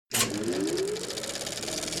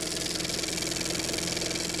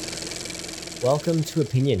Welcome to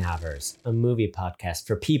Opinion Havers, a movie podcast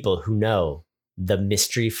for people who know the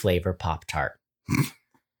mystery flavor Pop-Tart.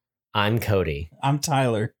 I'm Cody. I'm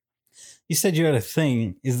Tyler. You said you had a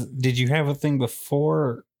thing. Did you have a thing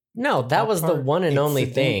before? No, that was the one and only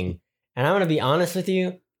Incident? thing. And I'm going to be honest with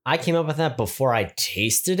you. I came up with that before I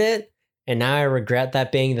tasted it. And now I regret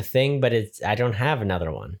that being the thing, but I don't have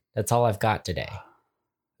another one. That's all I've got today.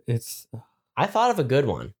 I thought of a good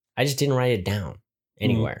one. I just didn't write it down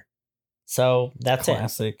anywhere. So that's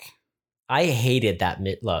classic. it. I hated that.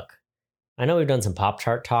 Look, I know we've done some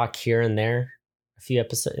Pop-Tart talk here and there, a few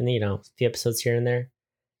episodes here and there.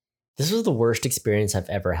 This was the worst experience I've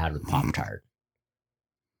ever had with Pop-Tart.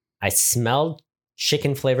 I smelled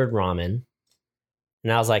chicken flavored ramen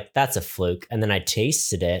and I was like, that's a fluke. And then I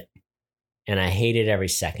tasted it and I hated every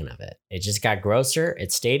second of it. It just got grosser.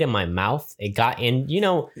 It stayed in my mouth. It got in,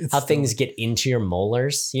 how things get into your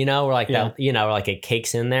molars, or like that, or like it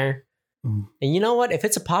cakes in there. And you know what? If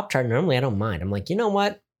it's a Pop-Tart, normally I don't mind. I'm like, you know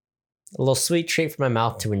what? A little sweet treat for my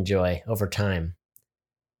mouth to enjoy over time.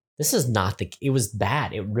 This is not it was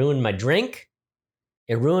bad. It ruined my drink.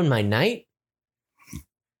 It ruined my night.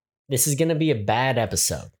 This is going to be a bad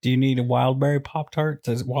episode. Do you need a Wildberry Pop-Tart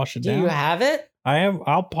to wash it down? Do you have it? I have.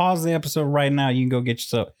 I'll pause the episode right now. You can go get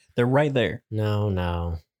yourself. They're right there.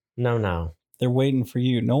 No. They're waiting for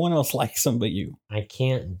you. No one else likes them but you. I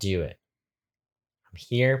can't do it. I'm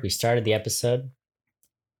here. We started the episode.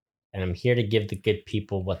 And I'm here to give the good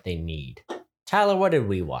people what they need. Tyler, what did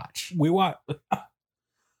we watch? We watched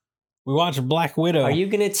Black Widow. Are you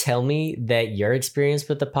going to tell me that your experience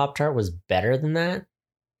with the Pop-Tart was better than that?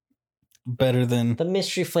 Better than the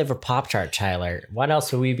mystery flavor Pop-Tart, Tyler. What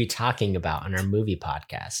else would we be talking about on our movie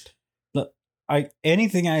podcast? Look,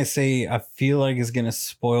 anything I say, I feel like is going to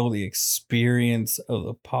spoil the experience of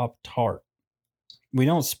the Pop-Tart. We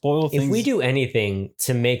don't spoil things. If we do anything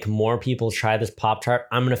to make more people try this Pop-Tart,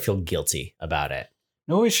 I'm going to feel guilty about it.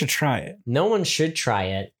 Nobody should try it. No one should try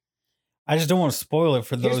it. I just don't want to spoil it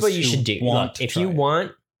for those. Here's what you should do. Look, if you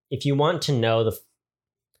want to know if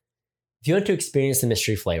you want to experience the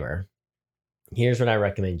mystery flavor, here's what I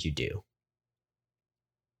recommend you do.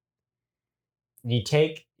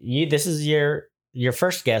 This is your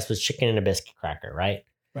first guess was chicken and a biscuit cracker, right?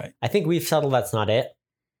 Right. I think we've settled that's not it.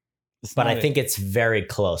 But I think it's very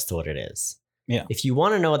close to what it is. Yeah. If you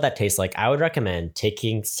want to know what that tastes like, I would recommend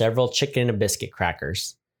taking several chicken and biscuit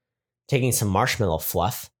crackers, taking some marshmallow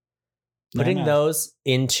fluff, putting those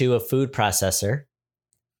into a food processor,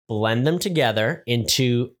 blend them together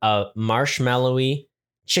into a marshmallowy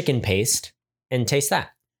chicken paste, and taste that.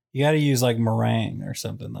 You got to use like meringue or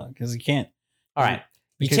something though, because you can't. All right.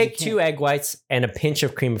 You take 2 egg whites and a pinch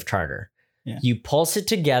of cream of tartar. Yeah. You pulse it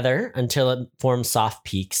together until it forms soft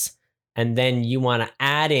peaks. And then you want to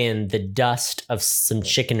add in the dust of some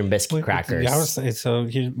chicken and biscuit crackers. I would say, so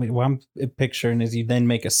what I'm picturing is you then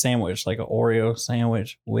make a sandwich, like an Oreo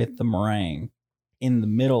sandwich with the meringue in the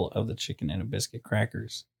middle of the chicken and biscuit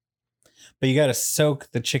crackers. But you got to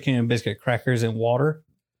soak the chicken and biscuit crackers in water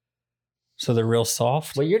so they're real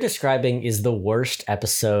soft. What you're describing is the worst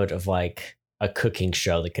episode of like a cooking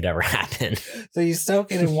show that could ever happen. So you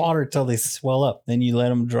soak it in water until they swell up. Then you let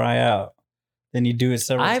them dry out. Then you do it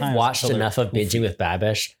several times. I've watched enough of Binging with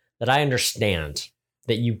Babish that I understand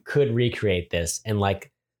that you could recreate this and like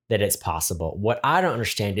that it's possible. What I don't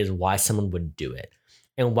understand is why someone would do it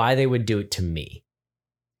and why they would do it to me.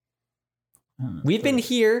 We've been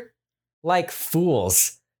here like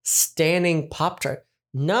fools standing Pop-Tart.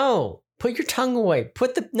 No, put your tongue away.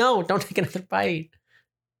 No, don't take another bite.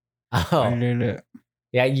 Oh, I did it.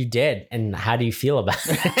 Yeah, you did. And how do you feel about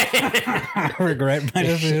it? I regret my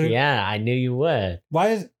decision. Yeah, I knew you would. Why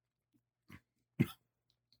is...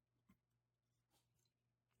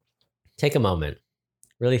 Take a moment.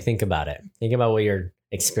 Really think about it. Think about what you're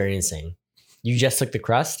experiencing. You just took the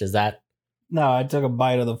crust? Is that... No, I took a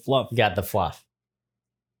bite of the fluff. You got the fluff.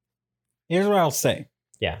 Here's what I'll say.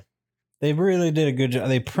 Yeah. They really did a good job.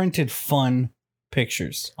 They printed fun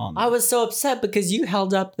pictures on them. I was so upset because you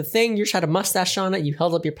held up the thing. You just had a mustache on it. You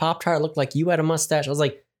held up your Pop-Tart. It looked like you had a mustache. I was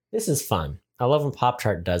like, this is fun. I love when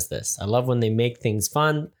Pop-Tart does this. I love when they make things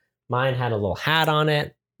fun. Mine had a little hat on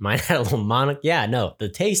it. Mine had a little monocle. Yeah, no, the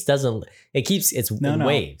taste doesn't, it keeps, it's in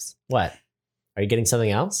waves. What? Are you getting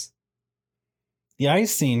something else? The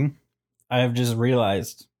icing, I have just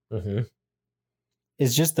realized,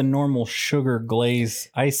 is just the normal sugar glaze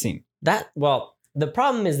icing. The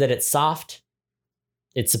problem is that it's soft.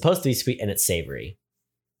 It's supposed to be sweet and it's savory.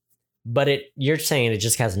 But you're saying it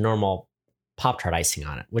just has normal Pop-Tart icing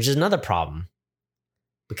on it, which is another problem.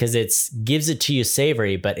 Because it gives it to you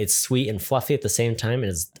savory, but it's sweet and fluffy at the same time,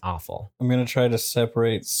 and it's awful. I'm going to try to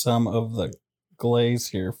separate some of the glaze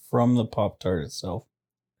here from the Pop-Tart itself.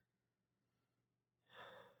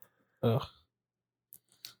 Ugh.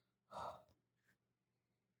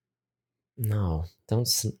 No, don't.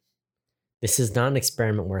 This is not an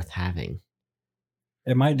experiment worth having.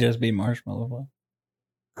 It might just be marshmallow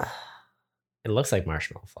fluff. It looks like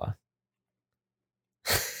marshmallow fluff.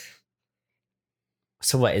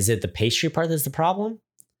 So what, is it the pastry part that's the problem?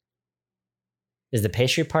 Is the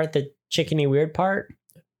pastry part the chickeny weird part?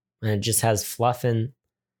 And it just has fluff and...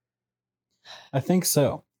 I think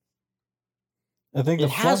so. I think It the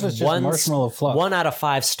fluff has is just marshmallow fluff. 1 out of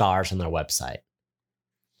 5 stars on their website.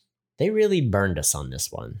 They really burned us on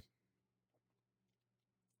this one.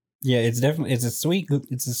 Yeah, it's definitely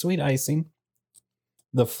it's a sweet icing.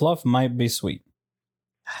 The fluff might be sweet.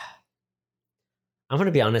 I'm going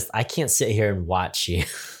to be honest, I can't sit here and watch you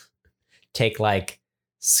take like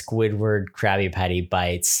Squidward Krabby Patty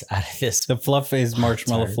bites out of this. The fluff is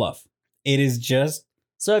marshmallow fluff. It is just...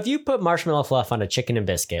 So if you put marshmallow fluff on a chicken and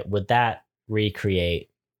biscuit, would that recreate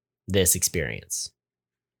this experience?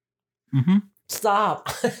 Mm-hmm. Stop.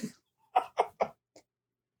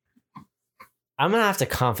 I'm going to have to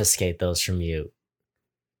confiscate those from you.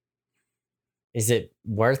 Is it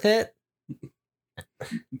worth it?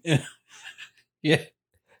 Yeah.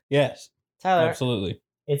 Yes. Tyler, Absolutely.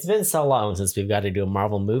 it's been so long since we've got to do a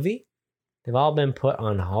Marvel movie. They've all been put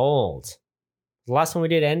on hold. The last one we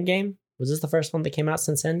did, Endgame? Was this the first one that came out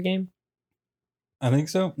since Endgame? I think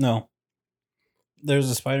so. No. There's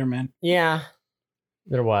a Spider-Man. Yeah,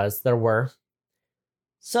 there were.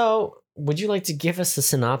 So, would you like to give us a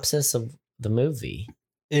synopsis of the movie?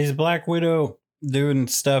 Is Black Widow doing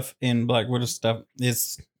stuff in Black Widow stuff?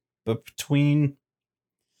 It's between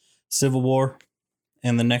Civil War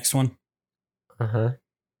and the next one. Uh-huh.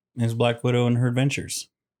 Is Black Widow and her adventures.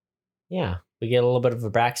 Yeah, we get a little bit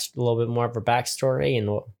more of her backstory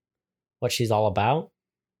and what she's all about.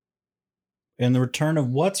 And the return of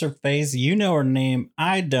what's-her-face. You know her name.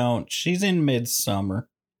 I don't. She's in Midsummer.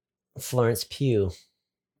 Florence Pugh.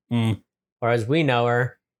 Mm. Or as we know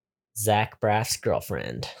her, Zach Braff's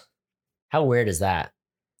girlfriend. How weird is that?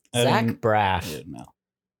 Zach Braff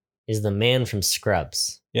is the man from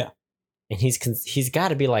Scrubs. Yeah. And he's got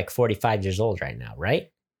to be like 45 years old right now,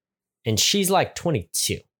 right? And she's like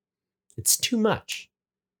 22. It's too much.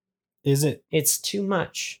 Is it? It's too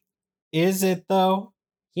much. Is it, though?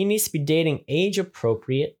 He needs to be dating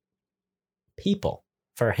age-appropriate people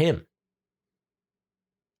for him.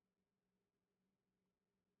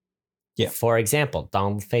 Yeah. For example,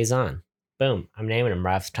 Donald Faison. Boom. I'm naming him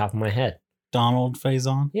right off the top of my head. Donald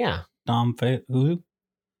Faison? Yeah. Who?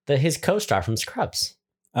 His co-star from Scrubs.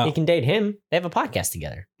 Oh. He can date him. They have a podcast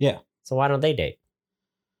together. Yeah. So why don't they date?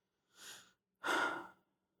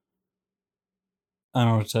 I don't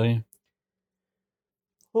know what to tell you.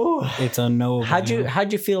 Ooh. It's unknowable. How'd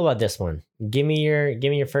you feel about this one? Give me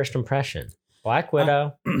your first impression. Black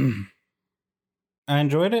Widow. I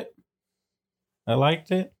enjoyed it. I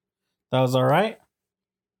liked it. That was all right.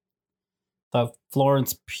 Thought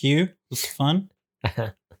Florence Pugh was fun.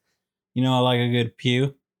 You know, I like a good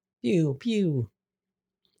Pugh. Pew.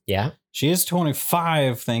 Yeah. She is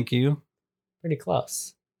 25, thank you. Pretty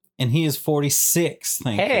close. And he is 46,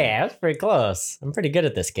 thank you. Hey, that was pretty close. I'm pretty good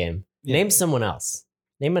at this game. Yeah. Name someone else.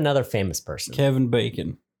 Name another famous person. Kevin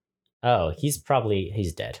Bacon. Oh, he's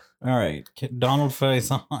dead. All right. Donald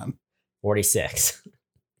Faison. 46.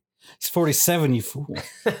 He's 47, you fool.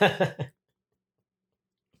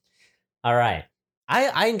 All right.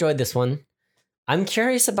 I enjoyed this one. I'm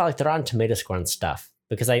curious about like the Rotten Tomato score and stuff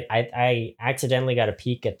because I accidentally got a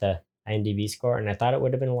peek at the IMDb score and I thought it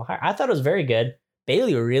would have been a little higher. I thought it was very good.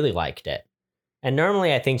 Bailey really liked it. And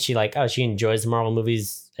normally I think she she enjoys the Marvel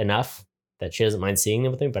movies enough that she doesn't mind seeing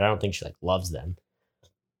them with me, but I don't think she like loves them.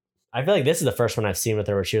 I feel like this is the first one I've seen with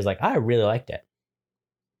her where she was like, I really liked it.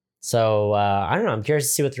 So I don't know. I'm curious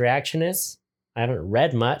to see what the reaction is. I haven't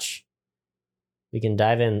read much. We can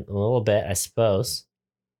dive in a little bit, I suppose.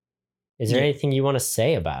 Is there anything you want to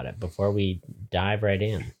say about it before we dive right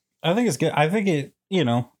in? I think it's good. I think it,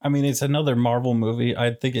 it's another Marvel movie.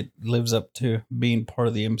 I think it lives up to being part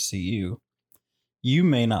of the MCU. You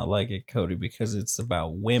may not like it, Cody, because it's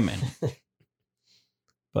about women.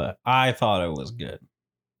 But I thought it was good.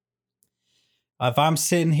 If I'm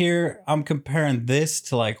sitting here, I'm comparing this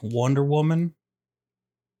to like Wonder Woman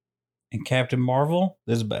and Captain Marvel.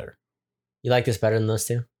 This is better. You like this better than those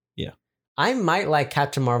two? Yeah. I might like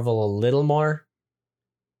Captain Marvel a little more,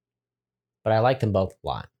 but I like them both a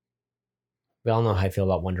lot. We all know how I feel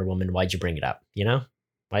about Wonder Woman. Why'd you bring it up? You know?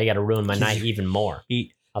 Why you got to ruin my night even more? I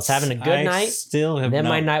was having a good night.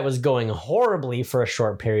 My night was going horribly for a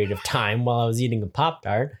short period of time while I was eating a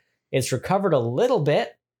Pop-Tart. It's recovered a little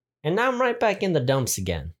bit, and now I'm right back in the dumps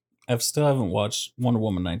again. I still haven't watched Wonder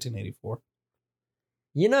Woman 1984.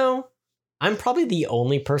 You know, I'm probably the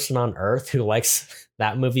only person on Earth who likes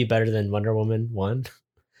that movie better than Wonder Woman 1.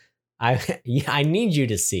 I need you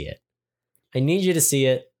to see it. I need you to see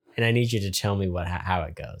it, and I need you to tell me how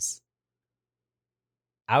it goes.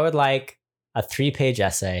 I would like a 3-page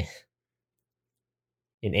essay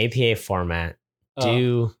in APA format.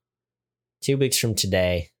 Do 2 weeks from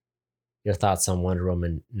today, your thoughts on Wonder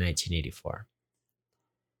Woman 1984.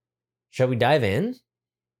 Shall we dive in?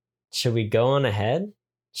 Should we go on ahead?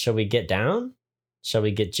 Shall we get down? Shall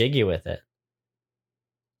we get jiggy with it?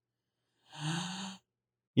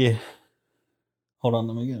 Yeah. Hold on,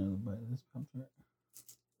 let me get another bite of this pumpkin.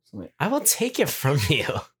 I will take it from you.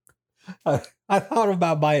 I thought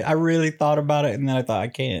about I really thought about it, and then I thought I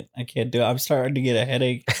can't do it. I'm starting to get a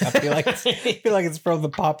headache. I feel like it's from the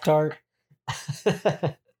Pop-Tart.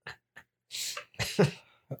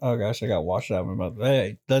 Oh gosh, I got washed out of my mouth.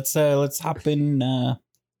 Hey, let's hop in.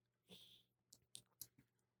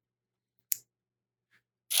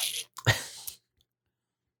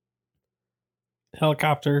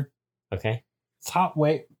 Helicopter. Okay. Let's hop.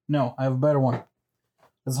 Wait, no, I have a better one.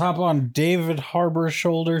 Let's hop on David Harbour's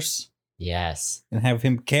shoulders. Yes. And have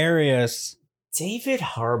him carry us. David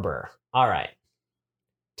Harbour. All right.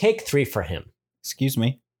 Take 3 for him. Excuse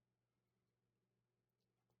me.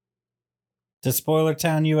 To Spoiler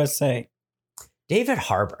Town, USA. David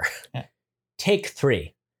Harbour. Yeah. Take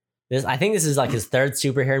 3. I think this is like his 3rd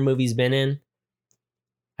superhero movie he's been in.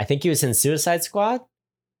 I think he was in Suicide Squad.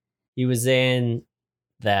 He was in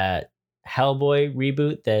the Hellboy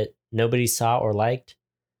reboot that nobody saw or liked.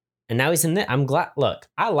 And now he's in this. I'm glad. Look,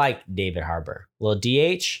 I like David Harbour. Little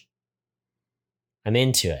DH. I'm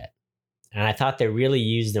into it. And I thought they really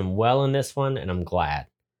used him well in this one, and I'm glad.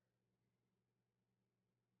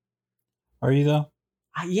 Are you though?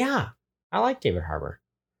 Yeah, I like David Harbour.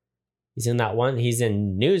 He's in that one. He's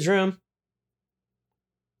in Newsroom.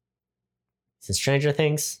 He's in Stranger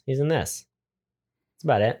Things. He's in this. That's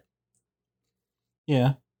about it.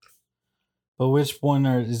 Yeah. But which one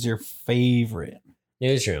is your favorite?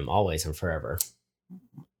 Newsroom, always and forever.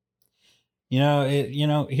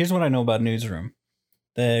 Here's what I know about Newsroom.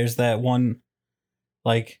 There's that one,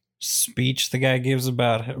 like, speech the guy gives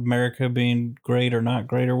about America being great or not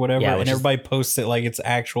great or whatever, and everybody posts it like it's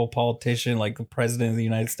actual politician, like the president of the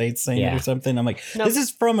United States saying it or something. I'm like, this is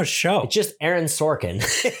from a show. It's just Aaron Sorkin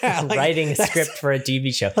writing a script for a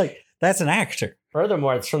TV show. Like, that's an actor.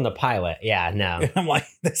 Furthermore, it's from the pilot. Yeah, no. And I'm like,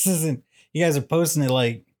 this isn't. You guys are posting it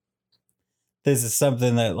like this is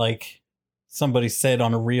something that like somebody said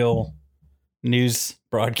on a real news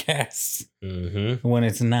broadcast when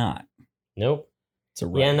it's not. Nope. It's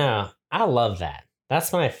a yeah, no. I love that.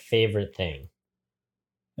 That's my favorite thing.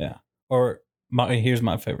 Yeah. Or here's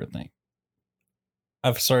my favorite thing.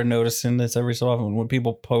 I've started noticing this every so often when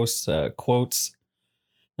people post quotes.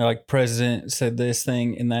 They're like, president said this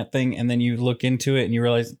thing and that thing, and then you look into it and you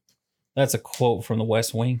realize that's a quote from the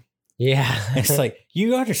West Wing. Yeah. It's like,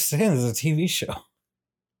 you understand this is a TV show.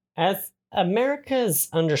 As America's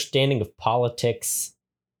understanding of politics,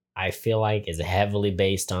 I feel like, is heavily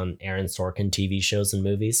based on Aaron Sorkin TV shows and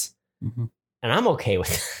movies. Mm-hmm. And I'm okay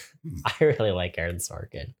with it. I really like Aaron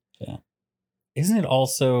Sorkin. Yeah. Isn't it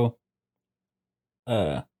also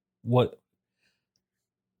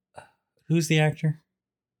who's the actor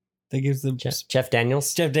that gives the Jeff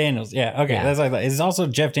Daniels? Jeff Daniels. Yeah. Okay. Yeah. That's like that. It's also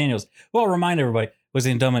Jeff Daniels. Well, remind everybody, was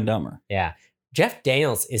in Dumb and Dumber. Yeah. Jeff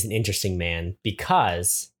Daniels is an interesting man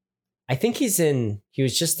because I think he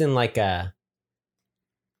was just in like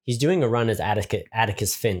he's doing a run as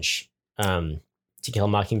Atticus Finch. To Kill a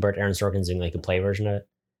Mockingbird. Aaron Sorkin's doing like a play version of it.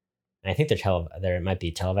 And I think they're might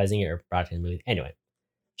be televising it or broadcasting the movie. Anyway,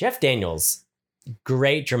 Jeff Daniels,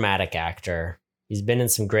 great dramatic actor. He's been in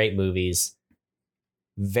some great movies.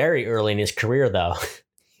 Very early in his career, though,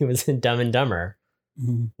 he was in Dumb and Dumber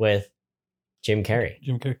with Jim Carrey.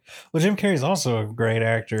 Well, Jim Carrey's also a great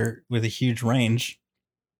actor with a huge range.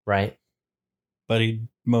 Right. But he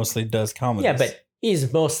mostly does comedy. Yeah, but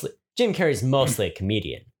Jim Carrey's mostly a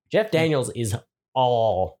comedian. Jeff Daniels is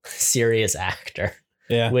all serious actor.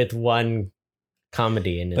 Yeah. With one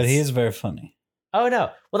comedy in it. But he is very funny. Oh,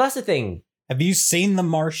 no. Well, that's the thing. Have you seen The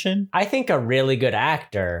Martian? I think a really good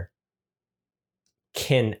actor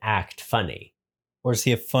can act funny. Or is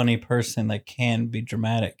he a funny person that can be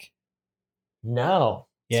dramatic? No.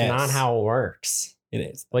 Yes. It's not how it works. It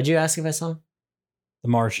is. What'd you ask if I saw? The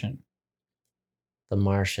Martian. The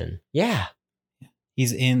Martian. Yeah.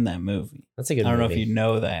 He's in that movie. That's a good movie. I don't know if you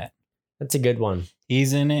know that. That's a good one.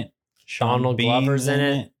 He's in it. Donald Glover's in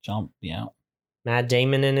it. Yeah. Matt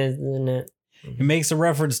Damon in it. He makes a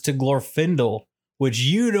reference to Glorfindel, which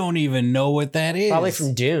you don't even know what that is. Probably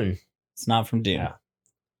from Dune. It's not from Dune. Yeah.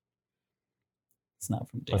 It's not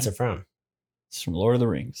from Dune. What's it from? It's from Lord of the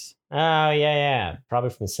Rings. Oh, yeah.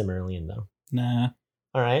 Probably from Silmarillion, though. Nah.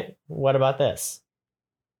 All right. What about this?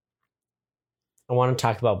 I want to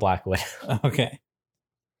talk about Black Widow. Okay.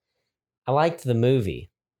 I liked the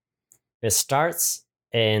movie. It starts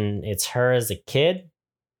and it's her as a kid.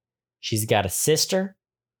 She's got a sister,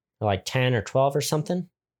 like 10 or 12 or something.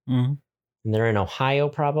 Mm-hmm. And they're in Ohio,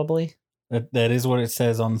 probably. That is what it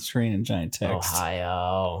says on the screen in giant text.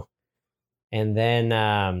 Ohio. And then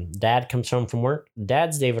dad comes home from work.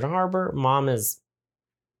 Dad's David Harbour. Mom is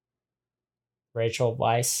Rachel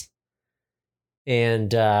Weisz.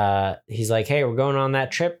 And he's like, hey, we're going on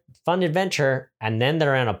that trip. Fun adventure. And then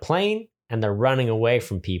they're on a plane and they're running away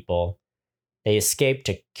from people. They escaped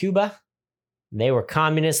to Cuba. They were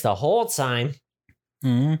communists the whole time.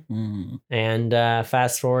 Mm-hmm. And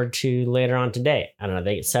fast forward to later on today. I don't know.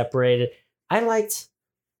 They get separated. I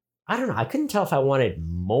don't know. I couldn't tell if I wanted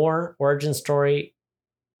more origin story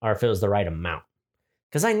or if it was the right amount.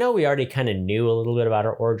 Because I know we already kind of knew a little bit about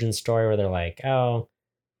her origin story where they're like, oh,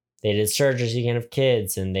 they did surgery so you can have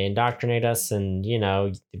kids and they indoctrinate us and, you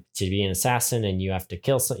know, to be an assassin and you have to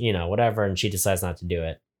kill some, you know, whatever. And she decides not to do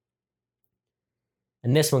it.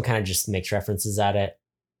 And this one kind of just makes references at it.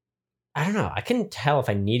 I don't know. I couldn't tell if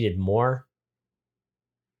I needed more.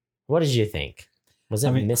 What did you think? Was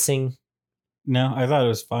it missing? No, I thought it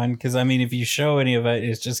was fine. Because, I mean, if you show any of it,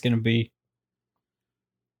 it's just going to be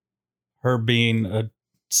her being a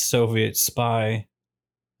Soviet spy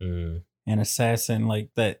and assassin like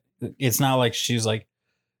that. It's not like she's like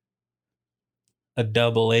a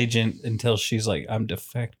double agent until she's like, I'm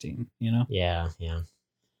defecting, you know? Yeah.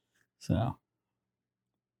 So.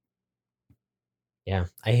 Yeah,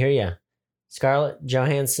 I hear you. Scarlett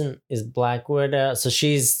Johansson is Black Widow. So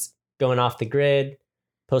she's going off the grid.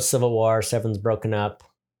 Post-Civil War, everyone's broken up.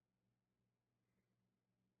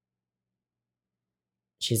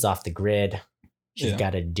 She's off the grid. She's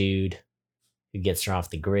got a dude who gets her off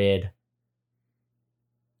the grid.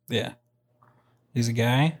 Yeah. He's a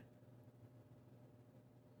guy.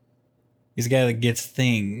 He's a guy that gets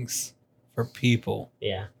things for people.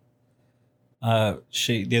 Yeah.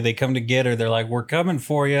 They come to get her. They're like, we're coming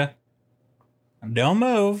for you. Don't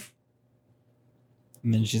move.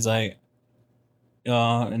 And then she's like,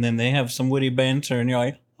 and then they have some witty banter and you're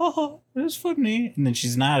like, oh, that's funny. And then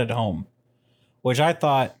she's not at home, which I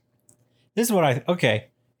thought, okay,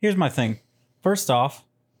 here's my thing. First off,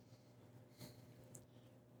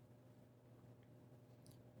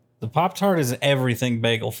 the Pop-Tart is everything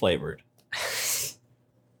bagel flavored.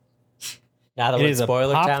 Now that we're in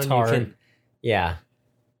Spoiler Town, you can... Yeah.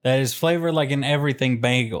 That is flavored like an everything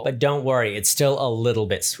bagel. But don't worry, it's still a little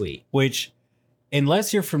bit sweet. Which,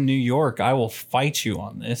 unless you're from New York, I will fight you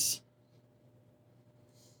on this.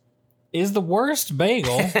 Is the worst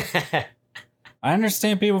bagel. I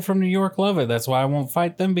understand people from New York love it. That's why I won't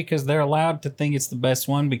fight them, because they're allowed to think it's the best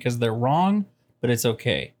one because they're wrong, but it's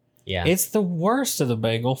okay. Yeah. It's the worst of the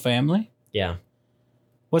bagel family. Yeah.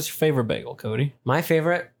 What's your favorite bagel, Cody? My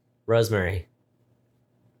favorite, rosemary.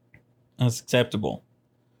 That's acceptable.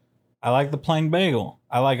 I like the plain bagel.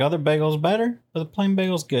 I like other bagels better, but the plain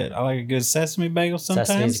bagel's good. I like a good sesame bagel sometimes.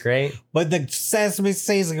 Sesame's great. But the sesame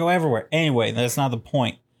seeds go everywhere. Anyway, that's not the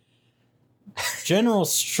point. General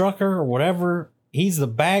Strucker or whatever, he's the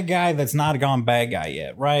bad guy that's not gone bad guy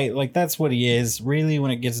yet, right? Like, that's what he is. Really,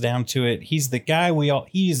 when it gets down to it, he's the guy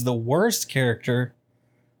he's the worst character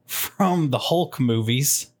from the Hulk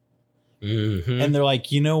movies. Mm-hmm. And they're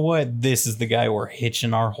like, you know what? This is the guy we're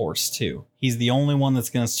hitching our horse to. He's the only one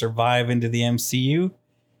that's going to survive into the MCU.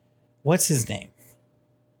 What's his name?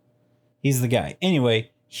 He's the guy.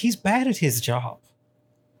 Anyway, he's bad at his job.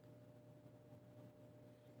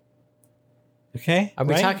 Okay? Are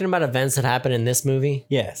we talking about events that happen in this movie?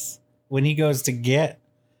 Yes. When he goes to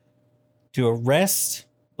arrest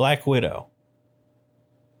Black Widow.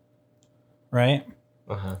 Right?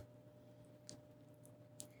 Uh-huh.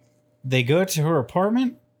 They go to her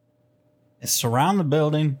apartment and surround the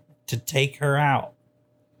building to take her out.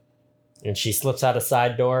 And she slips out a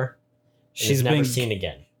side door. She's never seen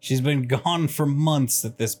again. She's been gone for months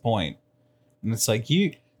at this point. And it's like,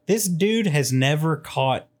 this dude has never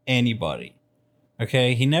caught anybody.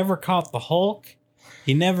 Okay? He never caught the Hulk.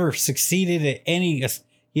 He never succeeded at he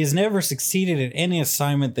has never succeeded at any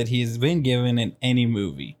assignment that he has been given in any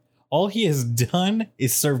movie. All he has done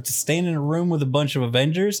is serve to stand in a room with a bunch of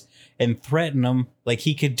Avengers and threaten them like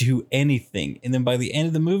he could do anything. And then by the end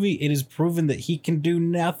of the movie, it is proven that he can do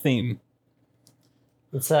nothing.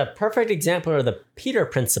 It's a perfect example of the Peter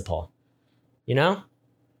principle. You know,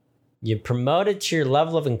 you promote it to your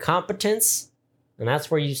level of incompetence, and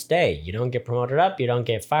that's where you stay. You don't get promoted up, you don't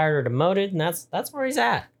get fired or demoted, and that's where he's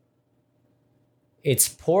at. It's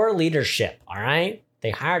poor leadership, all right?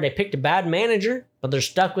 They picked a bad manager, but they're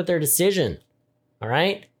stuck with their decision. All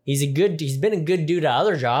right? He's been a good dude at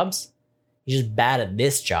other jobs. He's just bad at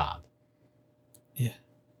this job. Yeah.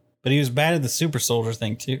 But he was bad at the super soldier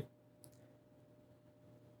thing too.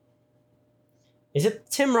 Is it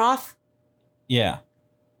Tim Roth? Yeah.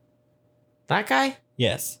 That guy?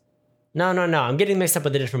 Yes. No. I'm getting mixed up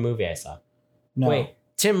with a different movie I saw. No. Wait,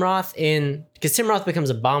 Tim Roth because Tim Roth becomes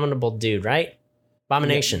Abominable Dude, right?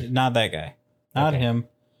 Abomination. Yeah, not that guy. Not Okay. him.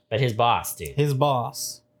 But his boss, dude. His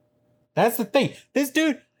boss. That's the thing. This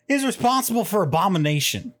dude is responsible for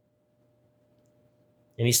Abomination.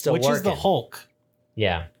 And he's still which working. is the Hulk,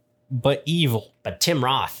 Yeah. but evil. But Tim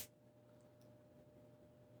Roth.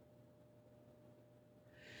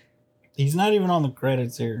 He's not even on the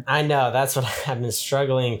credits here. I know. That's what I've been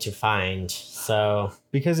struggling to find. So.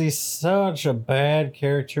 Because he's such a bad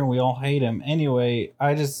character and we all hate him. Anyway,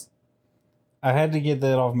 I had to get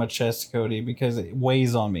that off my chest, Cody, because it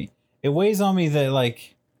weighs on me. It weighs on me that,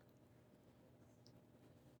 like,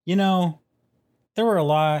 you know, there were a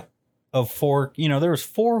lot of there was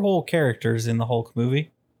 4 whole characters in the Hulk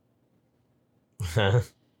movie.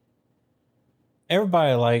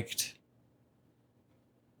 Everybody liked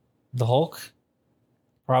the Hulk.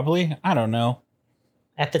 Probably. I don't know.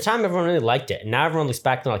 At the time, everyone really liked it. And now everyone looks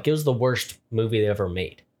back and like, it was the worst movie they ever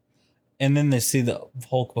made. And then they see the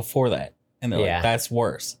Hulk before that. And they're like, that's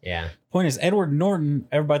worse. Yeah. Point is, Edward Norton,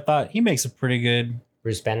 everybody thought he makes a pretty good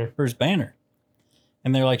Bruce Banner.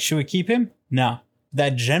 And they're like, should we keep him? No.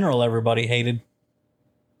 That general everybody hated.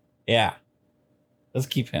 Yeah. Let's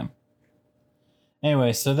keep him.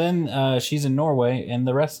 Anyway, so then she's in Norway and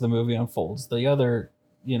the rest of the movie unfolds. The other,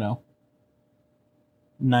 99%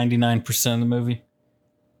 of the movie.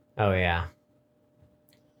 Oh, yeah.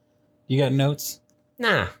 You got notes?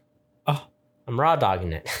 Nah. Oh. I'm raw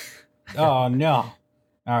dogging it. Oh, no.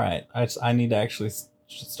 All right. I need to actually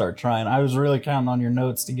start trying. I was really counting on your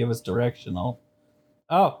notes to give us direction.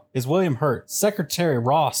 Is William Hurt. Secretary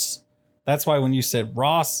Ross. That's why when you said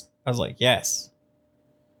Ross, I was like, yes.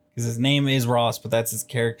 Because his name is Ross, but that's his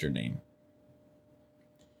character name.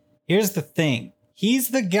 Here's the thing. He's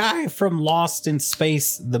the guy from Lost in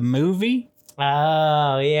Space, the movie.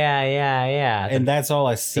 Oh, yeah. And that's all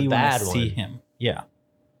I see when I see one. him. Yeah.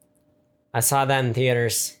 I saw that in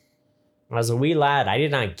theaters. I was a wee lad. I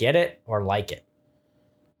did not get it or like it.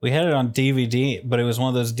 We had it on DVD, but it was one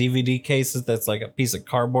of those DVD cases that's like a piece of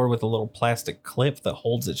cardboard with a little plastic clip that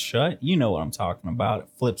holds it shut. You know what I'm talking about. It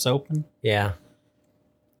flips open. Yeah.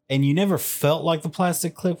 And you never felt like the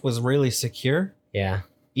plastic clip was really secure. Yeah.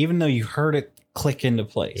 Even though you heard it click into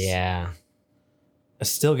place. Yeah. I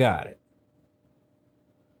still got it.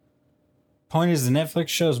 Point is, the Netflix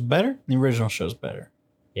show's better. The original show's better.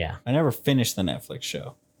 Yeah. I never finished the Netflix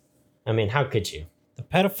show. I mean, how could you? The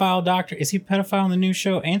pedophile doctor, is he a pedophile in the new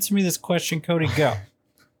show? Answer me this question, Cody. Go.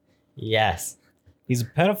 Yes. He's a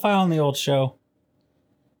pedophile in the old show.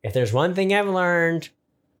 If there's one thing I've learned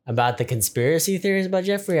about the conspiracy theories about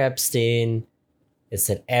Jeffrey Epstein, it's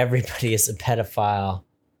that everybody is a pedophile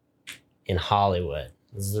in Hollywood.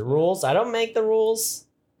 This is the rules. I don't make the rules.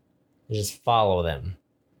 I just follow them.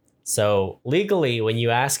 So legally, when you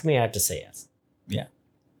ask me, I have to say yes. Yeah.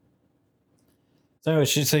 So anyway,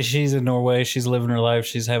 she's in Norway. She's living her life.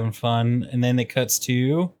 She's having fun. And then it cuts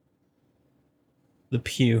to the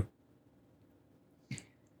Pew.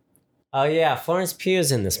 Oh, yeah. Florence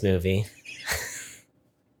Pugh's in this movie.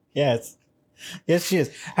 Yes. Yes, she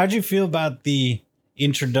is. How'd you feel about the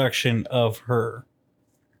introduction of her?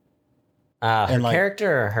 Her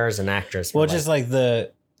character or her as an actress? Well, just like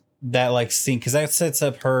that scene, because that sets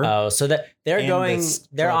up her. Oh, so that they're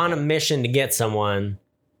they're on a mission to get someone.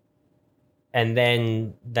 And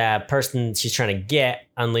then the person she's trying to get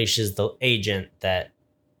unleashes the agent that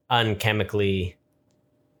unchemically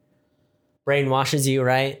brainwashes you,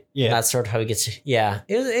 right? Yeah. That's sort of how he gets. Yeah,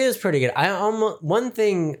 it was pretty good. One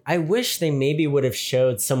thing I wish they maybe would have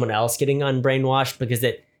showed someone else getting unbrainwashed, because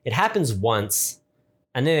it happens once,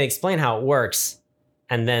 and then they explain how it works,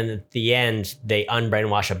 and then at the end they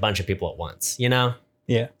unbrainwash a bunch of people at once. Yeah.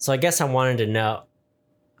 So I guess I wanted to know.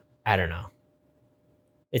 I don't know.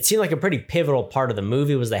 It seemed like a pretty pivotal part of the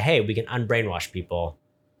movie was that, hey, we can unbrainwash people,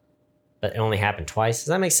 but it only happened twice. Does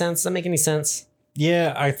that make sense? Does that make any sense?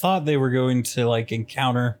 Yeah, I thought they were going to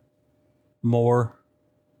encounter more.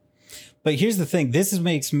 But here's the thing. This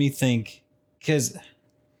makes me think, because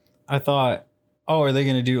I thought, are they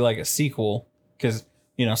going to do a sequel? Because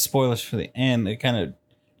spoilers for the end. They kind of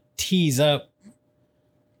tease up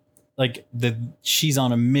like she's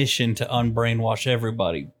on a mission to unbrainwash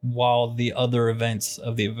everybody while the other events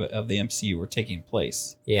of the MCU were taking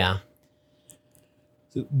place. Yeah.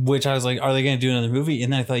 Which I was like, are they going to do another movie?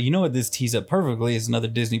 And then I thought, what this tees up perfectly is another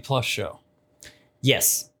Disney Plus show.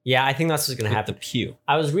 Yes. Yeah, I think that's what's going to happen. The Pew.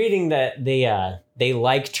 I was reading that they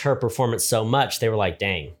liked her performance so much, they were like,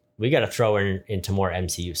 dang, we got to throw her into more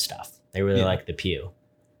MCU stuff. They really like the Pew.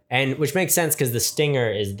 And which makes sense because the Stinger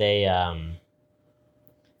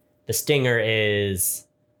is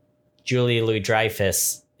Julia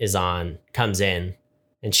Louis-Dreyfus comes in,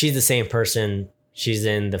 and she's the same person. She's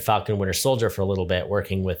in the Falcon Winter Soldier for a little bit,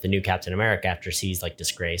 working with the new Captain America after he's like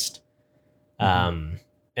disgraced. Mm-hmm.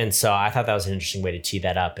 And so I thought that was an interesting way to tee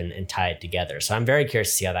that up and tie it together. So I'm very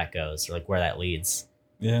curious to see how that goes, or like where that leads.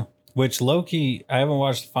 Yeah. Which Loki, I haven't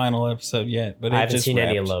watched the final episode yet, but I haven't seen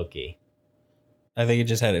any of Loki. I think it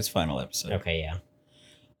just had its final episode. Okay,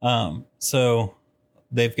 yeah. So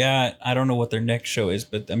they've got, I don't know what their next show is,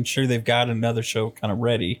 but I'm sure they've got another show kind of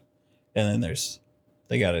ready. And then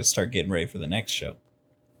they got to start getting ready for the next show.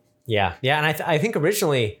 Yeah. Yeah. And I think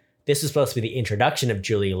originally this was supposed to be the introduction of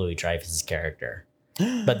Julia Louis-Dreyfus's character.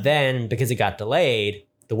 But then because it got delayed,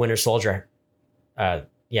 the Winter Soldier,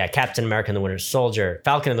 Captain America and the Winter Soldier,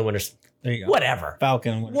 Falcon and the Winter, there you go. Whatever.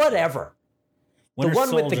 Falcon. Whatever. Winter the one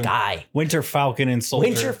Soldier. With the guy. Winter Falcon and Soldier.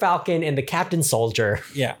 Winter Falcon and the Captain Soldier.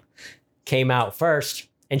 Yeah. Came out first,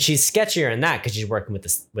 and she's sketchier in that because she's working with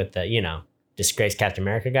the disgraced Captain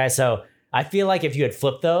America guy. So I feel like if you had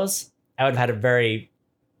flipped those, I would have had a very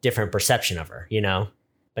different perception of her,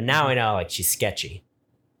 But now I know like she's sketchy,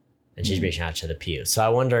 and she's reaching out to the Pew. So I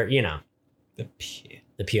wonder, the Pew.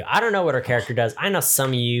 The Pew. I don't know what her character does. I know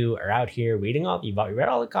some of you are out here reading you read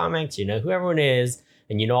all the comics, you know who everyone is,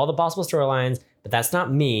 and you know all the possible storylines. But that's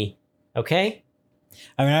not me, okay?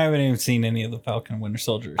 I mean, I haven't even seen any of the Falcon Winter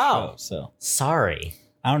Soldier show, so sorry.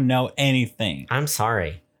 I don't know anything. I'm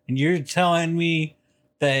sorry. And you're telling me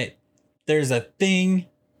that there's a thing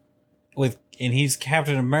and he's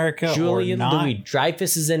Captain America Julia or not?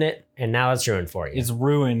 Louis-Dreyfus is in it, and now it's ruined for you. It's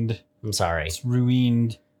ruined. I'm sorry. It's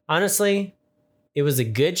ruined. Honestly, it was a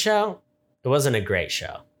good show. It wasn't a great show.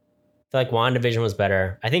 I feel like WandaVision was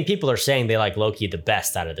better. I think people are saying they like Loki the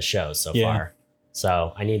best out of the shows so far.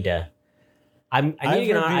 So I need to. I need to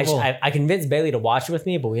get on. I convinced Bailey to watch it with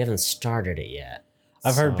me, but we haven't started it yet.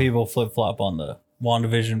 I've heard people flip flop on the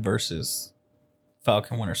WandaVision versus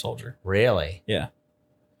Falcon Winter Soldier. Really? Yeah.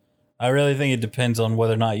 I really think it depends on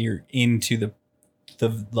whether or not you're into the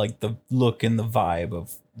look and the vibe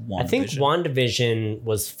of WandaVision. I think WandaVision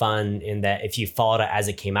was fun in that if you followed it as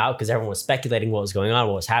it came out, because everyone was speculating what was going on,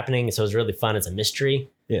 what was happening. So it was really fun as a mystery.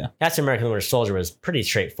 Yeah. Captain America and Winter Soldier was pretty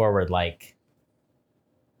straightforward. Like,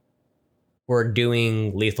 we're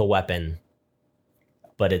doing Lethal Weapon,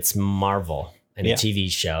 but it's Marvel and a TV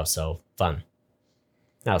show. So fun.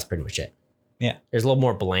 That was pretty much it. Yeah. There's a little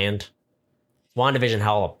more bland. WandaVision had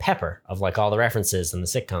all a pepper of like all the references and the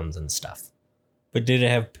sitcoms and stuff. But did it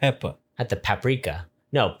have Peppa? Had the paprika.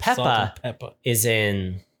 No, Peppa is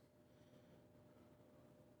in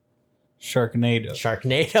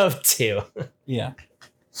Sharknado 2. Yeah.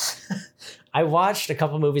 I watched a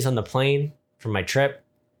couple movies on the plane from my trip,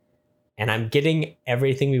 and I'm getting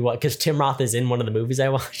everything we want because Tim Roth is in one of the movies I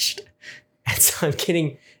watched. And so I'm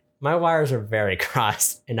getting, my wires are very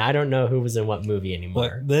crossed, and I don't know who was in what movie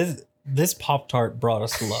anymore. Look, this Pop-Tart brought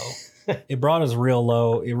us low. It brought us real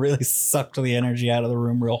low. It really sucked the energy out of the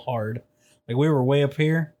room real hard. Like, we were way up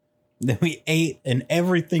here, then we ate an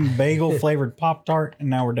everything bagel flavored Pop-Tart, and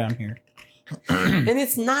now we're down here. And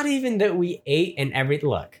it's not even that we ate and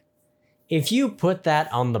look, if you put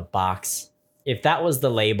that on the box, if that was the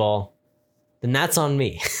label, then that's on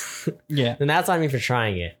me. Yeah. Then that's on me for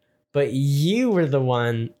trying it. But you were the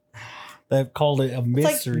one that called it a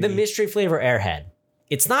mystery. It's like the mystery flavor Airhead.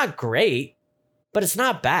 It's not great, but it's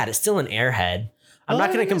not bad. It's still an Airhead. I'm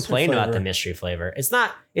not going to complain about the mystery flavor. It's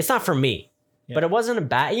not for me. Yeah. But it wasn't a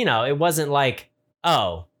bad, it wasn't like,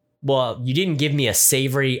 oh, well, you didn't give me a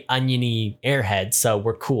savory, oniony Airhead, so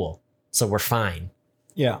we're cool. So we're fine.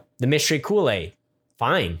 Yeah. The mystery Kool-Aid,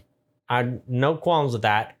 fine. I no qualms with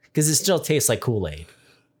that because it still tastes like Kool-Aid.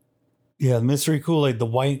 Yeah, the mystery Kool-Aid, the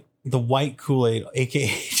white Kool-Aid, aka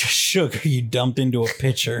just sugar you dumped into a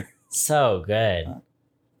pitcher. So good.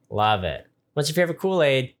 Love it. What's your favorite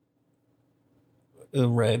Kool-Aid?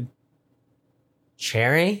 Red.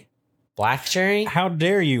 Cherry? Black cherry? How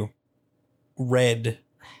dare you? Red.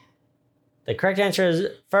 The correct answer is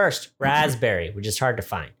first, raspberry, which is hard to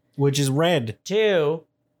find. Which is red. 2.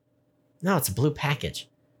 No, it's a blue package.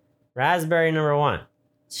 Raspberry number 1.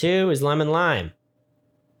 2 is lemon lime.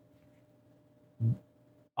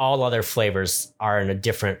 all other flavors are in a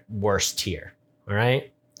different worse tier. All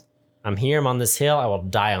right. I'm here. I'm on this hill. I will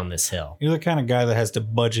die on this hill. You're the kind of guy that has to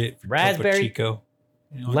budget for Raspberry, Topo Chico.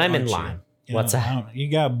 lemon lime. What's that? You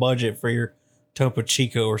got a budget for your Topo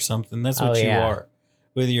Chico or something. That's what you are.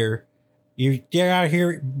 With you're out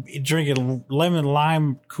here drinking lemon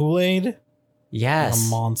lime Kool-Aid. Yes. A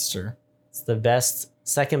monster. It's the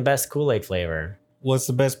second best Kool-Aid flavor. What's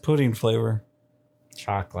the best pudding flavor?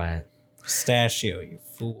 Chocolate. Pistachio, you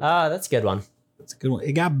fool. Oh, that's a good one. That's a good one.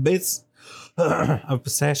 It got bits of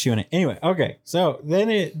pistachio in it. Anyway, okay.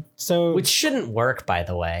 Which shouldn't work, by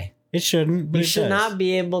the way. It shouldn't, but you should not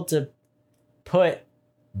be able to put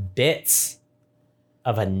bits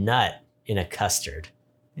of a nut in a custard.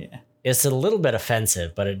 Yeah. It's a little bit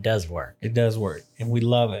offensive, but it does work. It does work, and we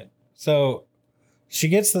love it. So she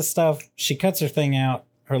gets the stuff, she cuts her thing out,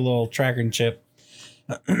 her little tracking chip,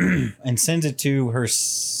 and sends it to her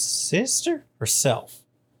sister? Herself.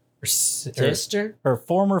 Sister? Her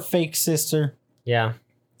former fake sister. Yeah.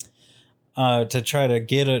 To try to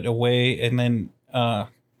get it away, and then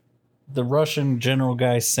the Russian general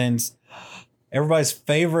guy sends everybody's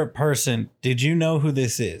favorite person. Did you know who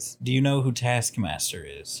this is? Do you know who Taskmaster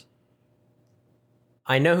is?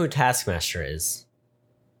 I know who Taskmaster is.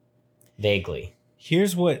 Vaguely.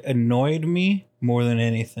 Here's what annoyed me more than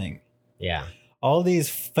anything. Yeah. All these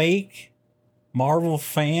fake Marvel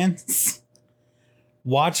fans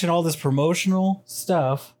watching all this promotional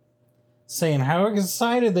stuff, saying how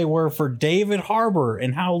excited they were for David Harbour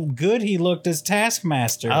and how good he looked as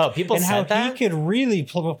Taskmaster. Oh, people and said how that? he could really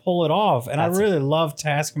pull it off. And I really love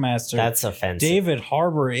Taskmaster. That's offensive. David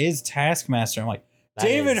Harbour is Taskmaster. I'm like,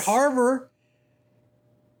 David Harbour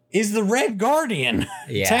is the Red Guardian.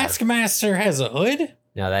 Yeah. Taskmaster has a hood.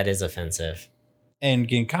 No, that is offensive. And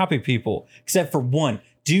can copy people, except for one.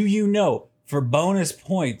 Do you know, for bonus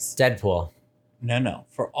points? Deadpool. No.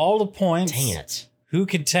 For all the points. Dang it. Who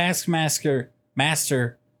could Taskmaster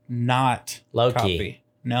not Loki. copy?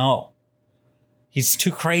 No. He's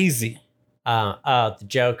too crazy. The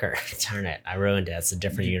Joker. Darn it. I ruined it. It's a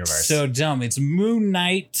different universe. So dumb. It's Moon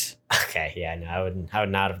Knight. Okay, yeah, no, I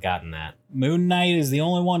would not have gotten that. Moon Knight is the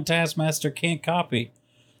only one Taskmaster can't copy.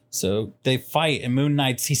 So they fight, and Moon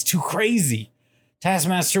Knight's, he's too crazy.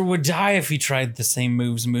 Taskmaster would die if he tried the same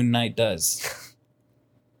moves Moon Knight does.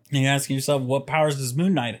 And you're asking yourself, what powers does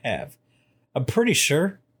Moon Knight have? I'm pretty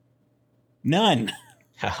sure none.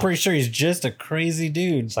 Pretty sure he's just a crazy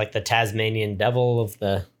dude. It's like the Tasmanian devil of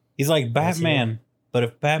the... He's like Batman, but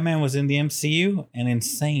if Batman was in the MCU and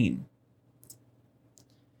insane.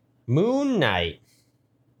 Moon Knight.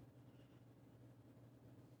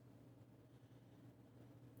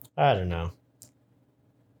 I don't know.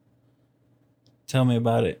 Tell me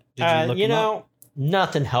about it. Did you look up?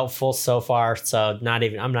 Nothing helpful so far. So I'm not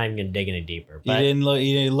even gonna dig any deeper. But you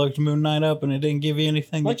didn't look Moon Knight up and it didn't give you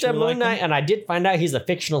anything. Looked at Moon Knight, and I did find out he's a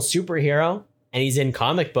fictional superhero, and he's in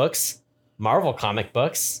comic books, Marvel comic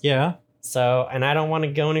books. Yeah. So, and I don't want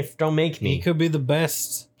to go any. Don't make me. He could be the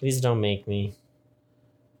best. Please don't make me.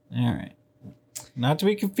 All right. Not to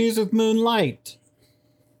be confused with Moonlight.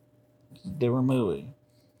 Different movie.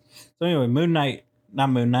 So anyway, not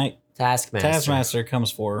Moon Knight. Taskmaster comes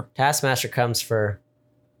for her. Taskmaster comes for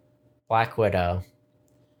Black Widow.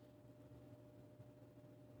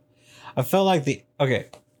 I felt like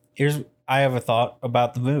I have a thought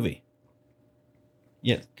about the movie.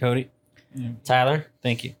 Yeah, Cody. Tyler?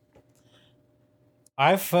 Thank you.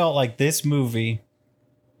 I felt like this movie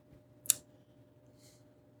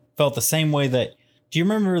felt the same way that... Do you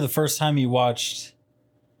remember the first time you watched...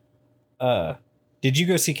 did you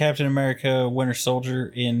go see Captain America Winter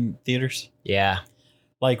Soldier in theaters? Yeah.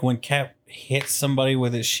 Like when Cap hits somebody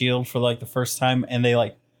with his shield for like the first time and they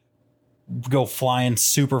like go flying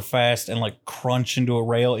super fast and like crunch into a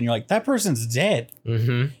rail and you're like, that person's dead.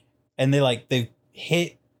 Mm-hmm. And they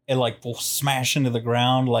hit and like will smash into the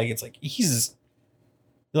ground. Like it's like,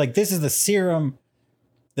 this is the serum.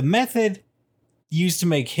 The method used to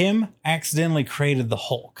make him accidentally created the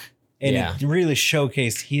Hulk. And it really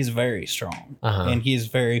showcased he's very strong and he's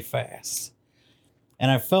very fast. And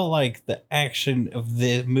I felt like the action of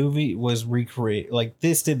the movie was recreated. Like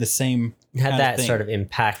this did the same. Had that sort of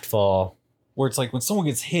impactful. Where it's like when someone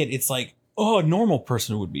gets hit, it's like, oh, a normal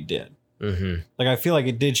person would be dead. Mm-hmm. Like I feel like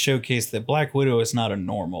it did showcase that Black Widow is not a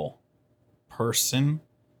normal person.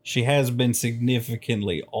 She has been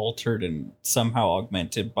significantly altered and somehow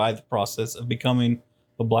augmented by the process of becoming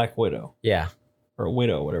the Black Widow. Yeah. Or a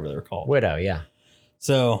widow, whatever they're called. Widow, yeah.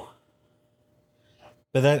 So,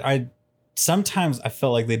 but sometimes I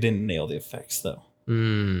felt like they didn't nail the effects though.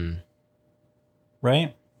 Mm.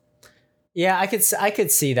 Right? Yeah, I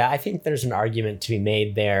could see that. I think there's an argument to be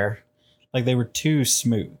made there. Like they were too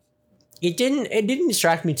smooth. It didn't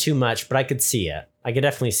distract me too much, but I could see it. I could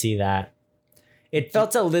definitely see that. It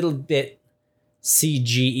felt a little bit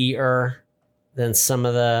CGE-er than some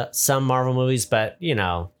Marvel movies, but you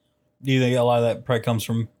know. Do you think a lot of that probably comes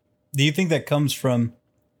from? Do you think that comes from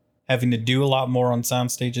having to do a lot more on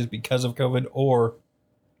sound stages because of COVID, or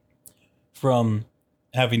from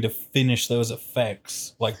having to finish those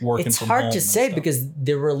effects, like working it's from hard home to and say stuff? because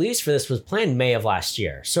the release for this was planned May of last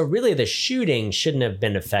year. So really the shooting shouldn't have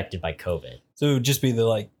been affected by COVID. So it would just be the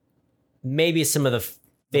like Maybe some of the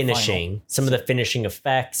finishing, some of the finishing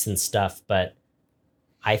effects and stuff, but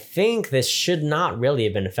I think this should not really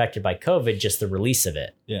have been affected by COVID, just the release of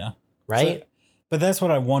it. yeah. Right? So, but that's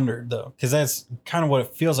what I wondered though, because that's kind of what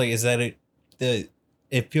it feels like. Is that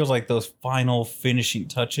it feels like those final finishing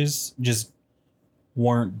touches just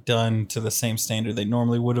weren't done to the same standard they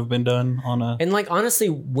normally would have been done on a. And like honestly,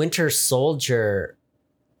 Winter Soldier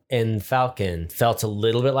and Falcon felt a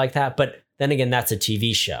little bit like that, but then again, that's a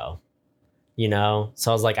TV show, you know?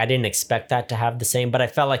 So I was like, I didn't expect that to have the same, but I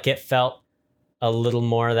felt like it felt a little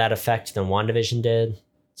more of that effect than WandaVision did.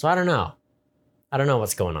 So I don't know. I don't know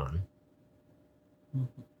what's going on.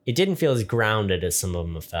 It didn't feel as grounded as some of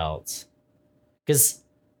them have felt. Because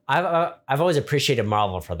I've always appreciated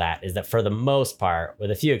Marvel for that, is that for the most part, with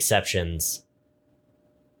a few exceptions,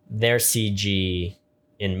 their CG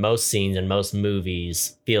in most scenes and most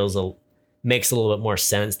movies makes a little bit more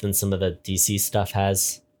sense than some of the DC stuff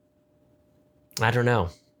has. I don't know.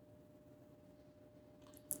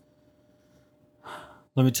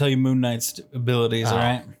 Let me tell you Moon Knight's abilities, all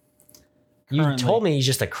right? You Currently, told me he's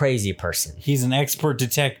just a crazy person. he's an expert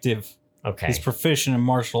detective. Okay. He's proficient in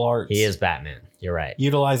martial arts. He is Batman. You're right.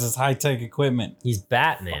 Utilizes high-tech equipment. He's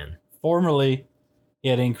Batman. Formerly, he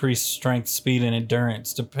had increased strength, speed, and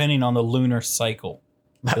endurance, depending on the lunar cycle.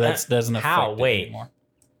 But that doesn't affect How? it Wait. anymore.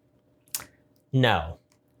 No.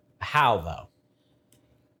 How, though?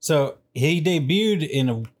 So he debuted in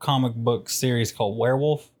a comic book series called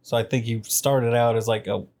Werewolf. So I think he started out as like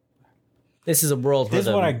a. This is a world where This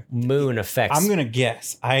is what the moon affects. I'm gonna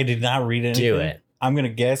guess. I did not read anything. Do it. I'm gonna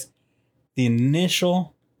guess. The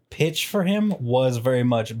initial pitch for him was very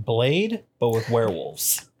much Blade, but with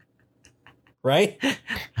werewolves. Right? 'Cause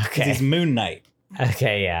Okay. he's Moon Knight.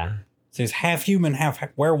 Okay, yeah. So he's half human, half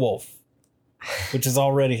werewolf, which is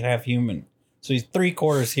already half human. So he's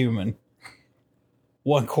 3/4 human,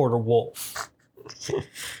 1/4 wolf.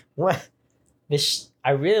 What?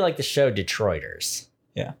 I really like the show Detroiters.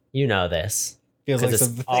 Yeah. You know this. Feels like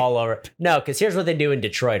Because it's all over. No, because here's what they do in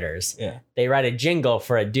Detroiters. Yeah. They write a jingle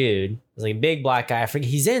for a dude. It's like a big black guy. I forget.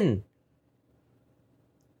 He's in.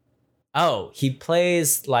 Oh, he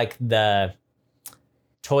plays like the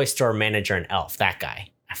toy store manager in Elf. That guy.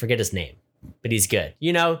 I forget his name, but he's good.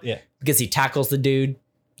 You know? Yeah. Because he tackles the dude.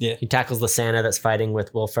 Yeah. He tackles the Santa that's fighting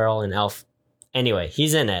with Will Ferrell and Elf. Anyway,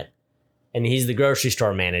 he's in it. And he's the grocery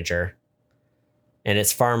store manager. And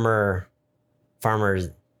it's Farmer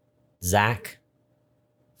Zach.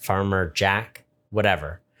 Farmer Jack,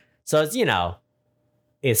 whatever. So it's, you know,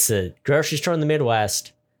 it's a grocery store in the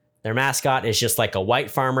Midwest. Their mascot is just like a white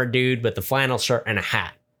farmer dude with a flannel shirt and a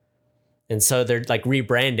hat. And so they're like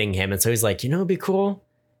rebranding him. And so he's like, you know, it'd be cool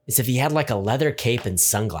is if he had like a leather cape and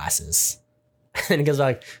sunglasses. And he goes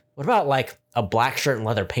like, what about like a black shirt and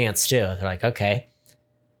leather pants too? They're like, okay.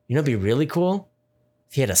 You know, it'd be really cool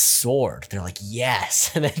if he had a sword. They're like,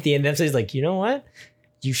 yes. And at the end of the episode, he's like, you know what?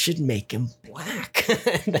 You should make him black.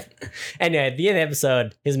 And at the end of the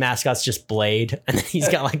episode, his mascot's just Blade. And then he's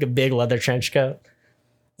got like a big leather trench coat.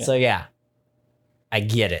 Yeah. So yeah, I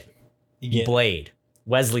get it. You get Blade.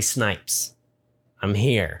 Wesley Snipes. I'm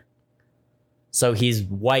here. So he's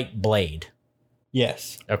white Blade.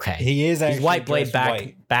 Yes. Okay. He is actually He's white Blade dressed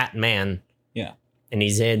white. Batman. Yeah. And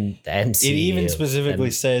he's in the MCU. It even specifically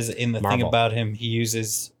and says in the thing Marvel. about him, he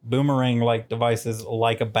uses boomerang-like devices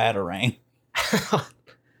like a batarang.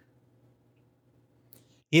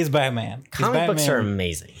 He is Batman. He's Comic books are Batman.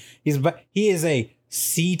 amazing. He is a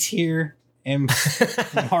C tier in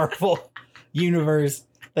Marvel universe.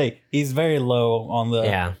 Like he's very low on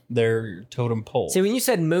Yeah. their totem pole. See, when you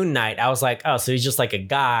said Moon Knight, I was like, oh, so he's just like a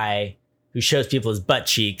guy who shows people his butt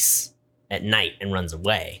cheeks at night and runs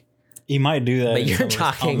away. He might do that. But in you're some of his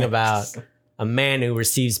talking comics. about a man who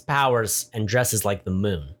receives powers and dresses like the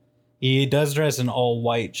moon. He does dress in all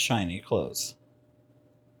white, shiny clothes.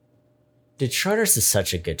 Detroiters is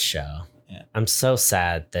such a good show. Yeah. I'm so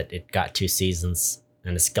sad that it got 2 seasons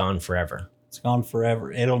and it's gone forever. It's gone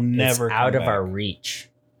forever. It'll never It's out come of our back. reach.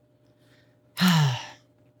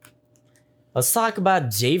 Let's talk about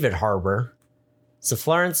David Harbour. So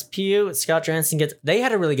Florence Pugh, Scarlett Johansson they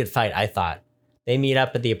had a really good fight, I thought. They meet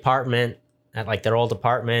up at the apartment, at like their old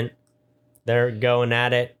apartment. They're going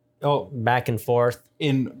at it. Oh, back and forth.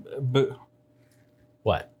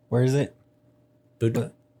 What? Where is it?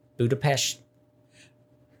 Budapest.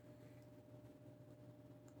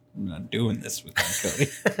 I'm not doing this with you,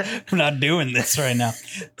 Cody. I'm not doing this right now.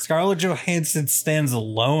 Scarlett Johansson stands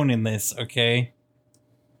alone in this, okay?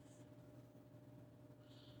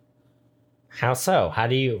 How so?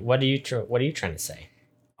 What are you trying to say?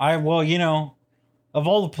 Well, you know, of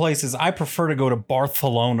all the places, I prefer to go to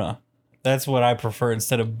Barcelona. That's what I prefer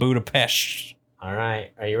instead of Budapest. All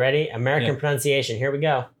right. Are you ready? American pronunciation. Here we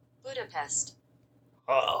go. Budapest.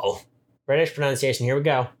 Uh-oh. British pronunciation. Here we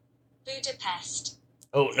go. Budapest.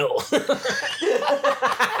 Oh, no.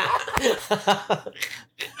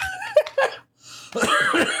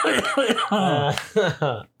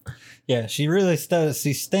 Yeah, she really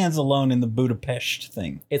she stands alone in the Budapest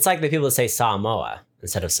thing. It's like the people that say Samoa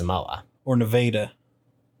instead of Samoa. Or Nevada.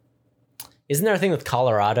 Isn't there a thing with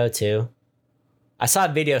Colorado, too? I saw a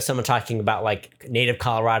video of someone talking about, like, native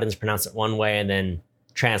Coloradans pronounce it one way and then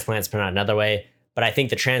transplants pronounce it another way. But I think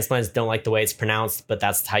the transplants don't like the way it's pronounced, but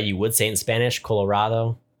that's how you would say it in Spanish,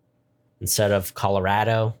 Colorado, instead of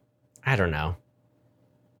Colorado. I don't know.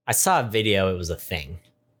 I saw a video. It was a thing.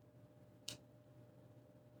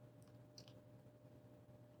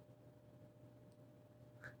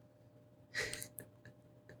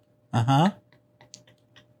 Uh-huh.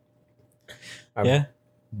 Yeah.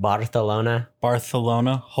 Barcelona,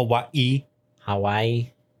 Hawaii,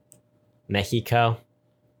 Mexico,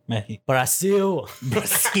 Brazil.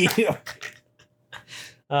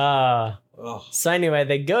 So anyway,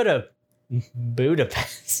 they go to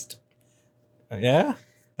Budapest. Yeah,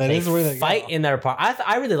 that is where they fight go. in their apartment.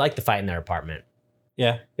 I really like the fight in their apartment.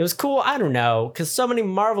 Yeah, it was cool. I don't know, because so many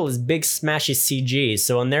Marvel is big smashy CG.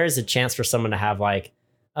 So when there is a chance for someone to have like,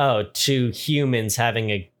 two humans having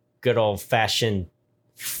a good old fashioned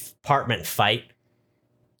apartment fight,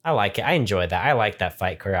 I like it. I enjoy that. I like that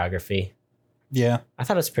fight choreography. Yeah, I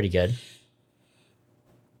thought it was pretty good.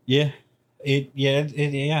 Yeah,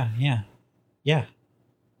 yeah.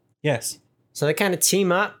 Yes. So they kind of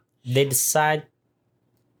team up. They decide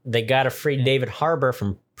they got to free David Harbour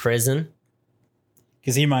from prison.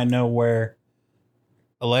 Because he might know where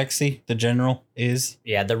Alexei, the general, is.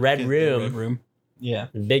 Yeah, the Red Room. The Red Room. Yeah.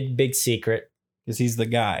 Big secret. Because he's the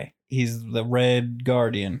guy. He's the Red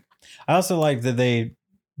Guardian. I also like that they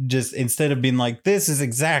just, instead of being like, this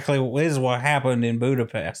is what happened in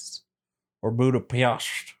Budapest. Or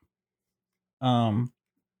Budapest. All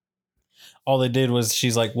they did was,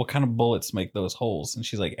 she's like, what kind of bullets make those holes? And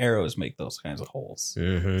she's like, arrows make those kinds of holes.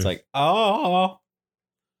 Mm-hmm. It's like, oh,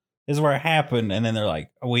 this is where it happened. And then they're like,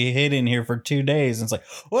 we hid in here for 2 days. And it's like,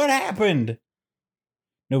 what happened?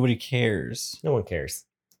 Nobody cares. No one cares.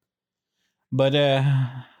 But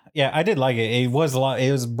yeah, I did like it. It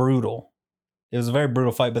was brutal. It was a very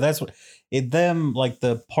brutal fight. But that's what like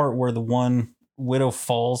the part where the one widow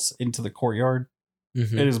falls into the courtyard.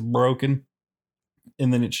 Mm-hmm. It is broken.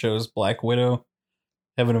 And then it shows Black Widow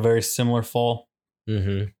having a very similar fall.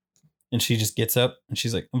 Mm-hmm. And she just gets up and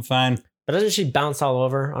she's like, I'm fine. But doesn't she bounce all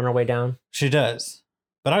over on her way down? She does.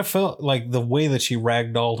 But I felt like the way that she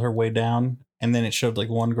ragdolled her way down, and then it showed like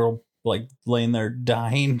one girl like laying there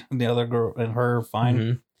dying, and the other girl and her fine.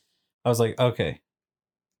 Mm-hmm. I was like, okay.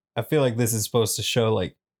 I feel like this is supposed to show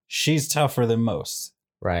like she's tougher than most.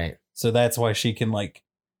 Right. So that's why she can like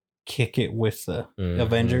kick it with the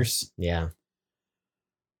Avengers. Yeah.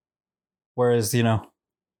 Whereas,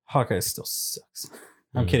 Hawkeye still sucks.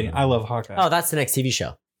 I'm kidding. I love Hawkeye. Oh, that's the next TV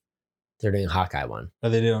show. They're doing a Hawkeye one. Are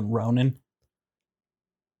they doing Ronan?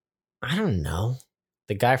 I don't know.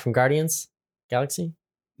 The guy from Guardians Galaxy?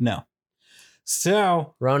 No.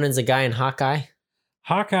 So Ronan's a guy in Hawkeye.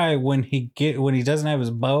 Hawkeye, when he doesn't have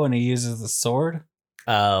his bow and he uses the sword.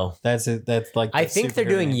 Oh, that's it. That's like I think they're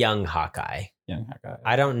doing young Hawkeye. Young Hawkeye.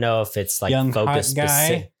 I don't know if it's like young focused hot guy.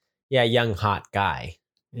 Specific. Yeah, young hot guy.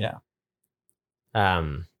 Yeah.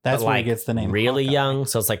 That's where he gets the name. Really Hawkeye. young,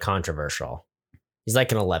 so it's like controversial. He's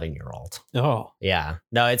like an 11-year-old. Oh. Yeah.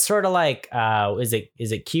 No, it's sort of like is it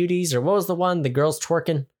Cuties, or what was the one? The girls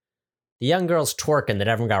twerking? The young girls twerking that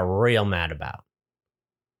everyone got real mad about.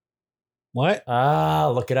 What?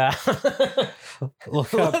 Look it up.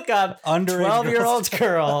 Look up underage 12-year-old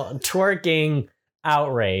girl twerking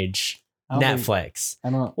outrage. Netflix. I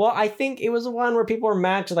don't know. Well, I think it was the one where people were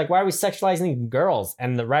mad to like, why are we sexualizing girls?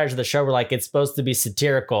 And the writers of the show were like, it's supposed to be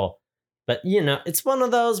satirical. But, it's one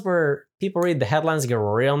of those where people read the headlines and get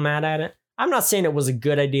real mad at it. I'm not saying it was a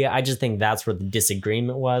good idea. I just think that's where the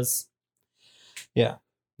disagreement was. Yeah.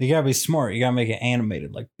 You gotta be smart. You gotta make it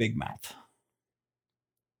animated like Big Mouth.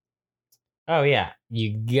 Oh yeah,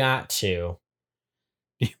 you got to.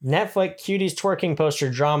 Netflix cuties twerking poster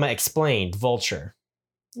drama explained. Vulture.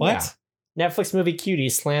 What? Yeah. Netflix movie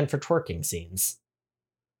Cuties slammed for twerking scenes.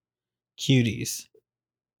 Cuties.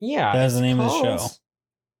 Yeah. That's the name of the called- show.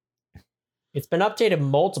 It's been updated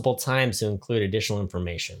multiple times to include additional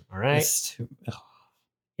information. All right. It's too- ugh.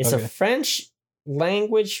 It's okay. a French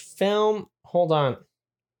language film. Hold on.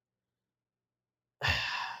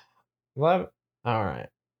 What? All right.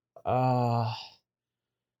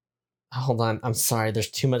 Hold on. I'm sorry.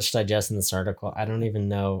 There's too much to digest in this article. I don't even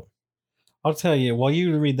know. I'll tell you, while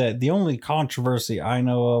you read that, the only controversy I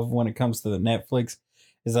know of when it comes to the Netflix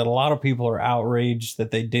is that a lot of people are outraged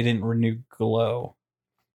that they didn't renew Glow.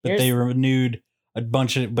 But they renewed a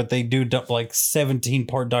bunch of, but they do like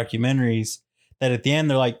 17-part documentaries that at the end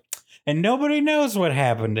they're like, and nobody knows what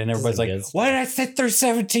happened. And everybody's like, good why did I sit through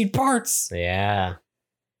 17 parts? Yeah.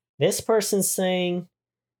 This person's saying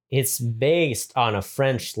it's based on a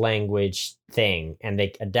French language thing and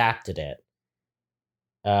they adapted it.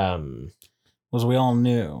 Was we all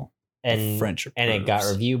knew. And French and it got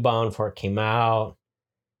approves. review bombed before it came out.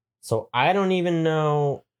 So I don't even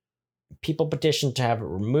know. People petitioned to have it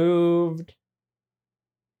removed.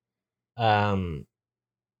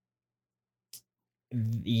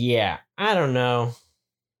 Yeah, I don't know.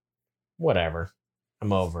 Whatever.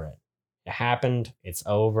 I'm over it. It happened. It's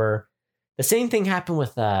over. The same thing happened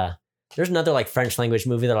with there's another like French language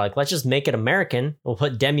movie. They're like, let's just make it American. We'll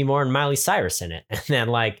put Demi Moore and Miley Cyrus in it. And then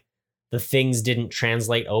like the things didn't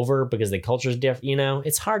translate over because the culture's different. You know,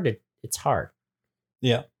 it's hard.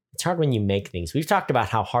 Yeah. It's hard when you make things. We've talked about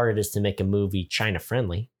how hard it is to make a movie China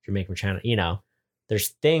friendly. If you're making China, you know, there's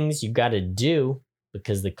things you got to do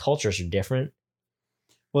because the cultures are different.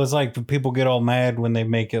 Well, it's like people get all mad when they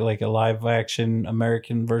make it like a live action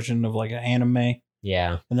American version of like an anime.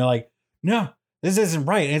 Yeah. And they're like, no, this isn't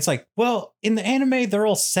right. And it's like, well, in the anime, they're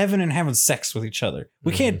all 7 and having sex with each other.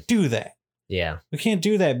 We can't do that. Yeah. We can't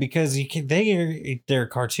do that because they're a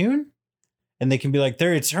cartoon and they can be like,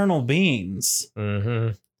 they're eternal beings.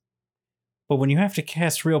 Mm-hmm. But when you have to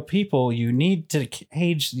cast real people, you need to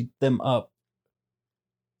age them up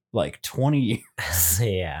like 20 years.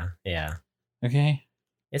 Yeah. Yeah. Okay.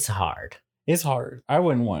 It's hard. It's hard. I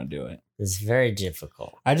wouldn't want to do it. It's very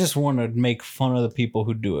difficult. I just want to make fun of the people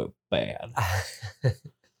who do it bad.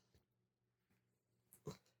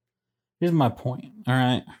 Here's my point. All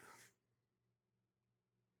right.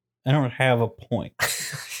 I don't have a point.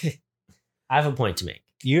 I have a point to make.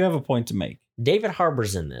 You have a point to make. David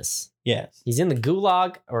Harbour's in this. Yes. He's in the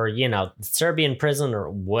gulag or, you know, Serbian prison or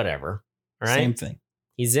whatever. All right. Same thing.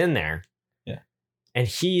 He's in there. Yeah. And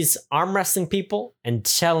he's arm wrestling people and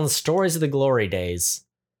telling stories of the glory days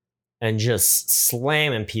and just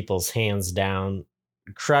slamming people's hands down,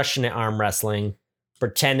 crushing it arm wrestling,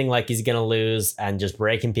 pretending like he's going to lose and just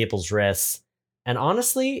breaking people's wrists. And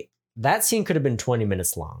honestly, that scene could have been 20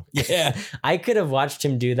 minutes long. Yeah. I could have watched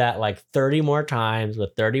him do that like 30 more times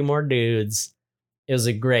with 30 more dudes. It was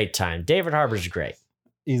a great time. David Harbour's great.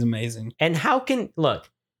 He's amazing. And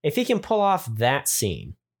if he can pull off that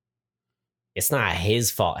scene, it's not his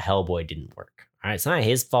fault Hellboy didn't work. All right. It's not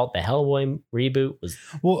his fault the Hellboy reboot was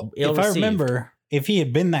Well, if I remember, if he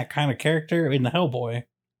had been that kind of character in the Hellboy,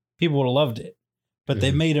 people would have loved it. But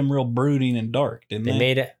they Mhm. made him real brooding and dark, didn't they? They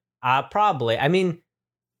made it probably. I mean,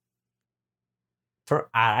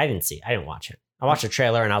 I didn't see. I didn't watch it. I watched a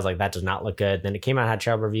trailer and I was like, that does not look good. Then it came out, had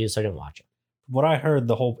trailer reviews, so I didn't watch it. What I heard,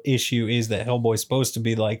 the whole issue is that Hellboy's supposed to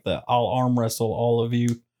be like the I'll arm wrestle all of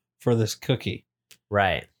you for this cookie.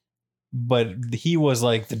 Right. But he was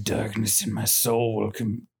like, the darkness in my soul will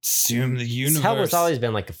consume the universe. Hellboy's always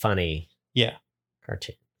been like a funny Yeah.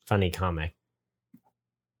 cartoon, funny comic.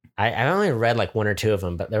 I only read like one or two of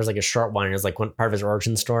them, but there was like a short one. It was like one part of his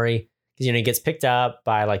origin story. Because, you know, he gets picked up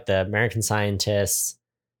by like the American scientists,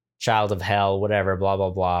 child of hell, whatever, blah,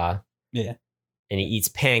 blah, blah. Yeah. And he eats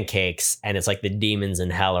pancakes, and it's like the demons in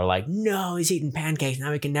hell are like, no, he's eating pancakes.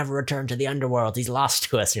 Now he can never return to the underworld. He's lost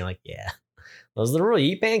to us. And you're like, yeah, those are the rules. You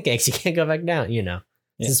eat pancakes. You can't go back down, you know.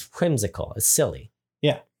 Yeah. It's just whimsical. It's silly.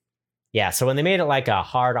 Yeah. Yeah. So when they made it like a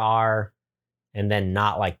hard R and then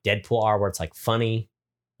not like Deadpool R where it's like funny,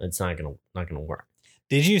 it's not gonna work.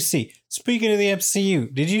 Did you see, speaking of the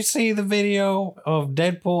MCU, did you see the video of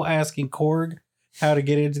Deadpool asking Korg how to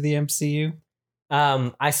get into the MCU?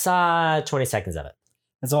 I saw 20 seconds of it.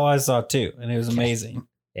 That's all I saw too. And it was amazing.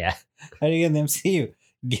 Yeah. How do you get in the MCU?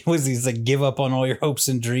 Was he like, give up on all your hopes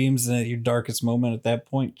and dreams, and at your darkest moment at that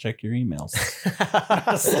point, check your emails?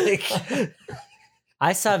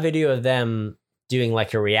 I saw a video of them doing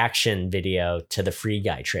like a reaction video to the Free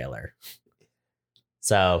Guy trailer.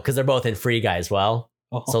 So, because they're both in Free Guy as well.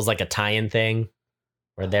 Oh, So it's like a tie-in thing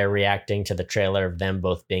where they're reacting to the trailer of them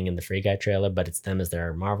both being in the Free Guy trailer, but it's them as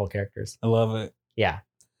their Marvel characters. I love it. Yeah.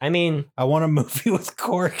 I mean, I want a movie with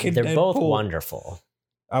Cork and they're Deadpool. both wonderful.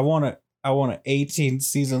 I want an 18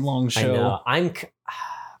 season long show. I know.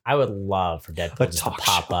 I would love for Deadpool A just to talk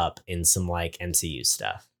pop show. up in some like MCU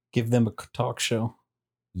stuff. Give them a talk show.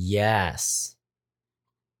 Yes.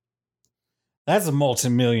 That's a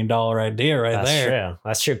multi-million-dollar idea right That's there. true.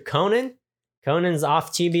 That's true. Conan's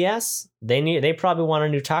off TBS. They probably want a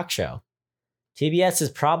new talk show. TBS is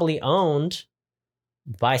probably owned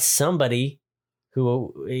by somebody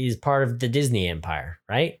who is part of the Disney empire,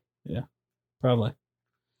 right? Probably.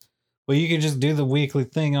 Well, you could just do the weekly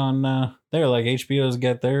thing on there. Like HBO's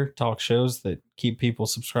got their talk shows that keep people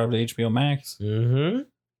subscribed to HBO Max. Mm-hmm.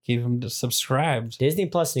 Keep them subscribed. Disney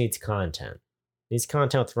Plus needs content. Needs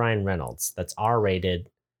content with Ryan Reynolds that's R-rated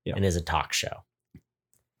Yeah. and is a talk show.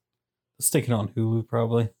 Stick it on Hulu,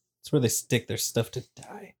 probably. It's where they stick their stuff to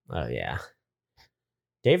die. Oh yeah.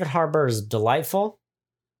 David Harbour is delightful.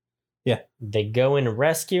 Yeah. They go in and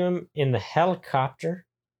rescue him in the helicopter.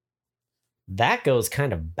 That goes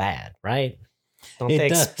kind of bad, right? Don't It they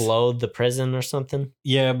does. explode the prison or something?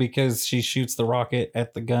 Yeah, because she shoots the rocket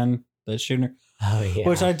at the gun that's shooting her. Oh yeah.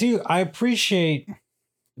 Which I appreciate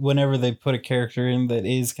whenever they put a character in that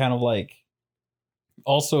is kind of like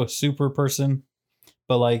also a super person,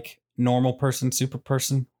 but like normal person, super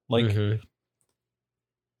person. Like Mhm.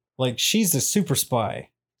 like she's a super spy,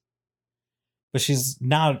 but she's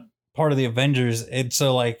not part of the Avengers. And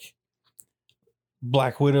so like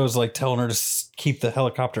Black Widow's like telling her to keep the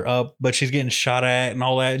helicopter up, but she's getting shot at and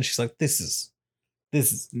all that. And she's like, this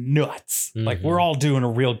is nuts. Like Mhm. we're all doing a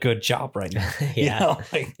real good job right now. yeah. You know,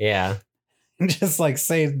 like Yeah. just like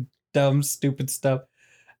saying dumb, stupid stuff.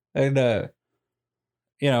 And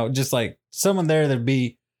you know, just like someone there that'd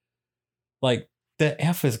be like, the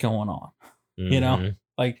F is going on. You know? Mhm.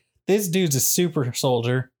 Like this dude's a super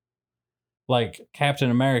soldier, like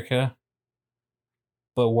Captain America,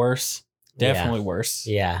 but worse. Definitely worse.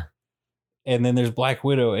 Yeah. And then there's Black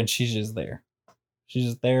Widow, and she's just there. She's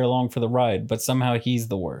just there along for the ride, but somehow he's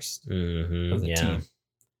the worst Mhm. of the Yeah. team.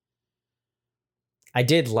 I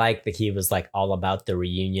did like that he was like all about the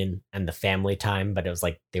reunion and the family time, but it was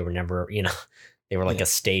like they were never, they were like Yeah. a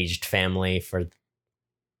staged family for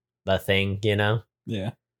the thing,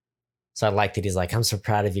 Yeah. So I liked that he's like, I'm so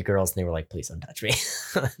proud of you girls. And they were like, please don't touch me.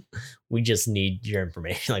 We just need your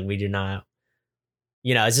information. Like, we do not,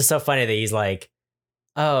 it's just so funny that he's like,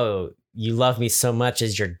 oh, you love me so much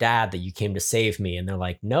as your dad that you came to save me. And they're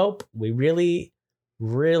like, nope, we really,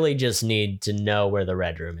 really just need to know where the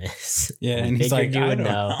Red Room is. Yeah. We And he's like, figured you I would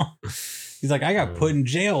don't know. He's like, I got put in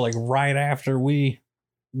jail like right after we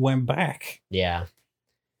went back. Yeah.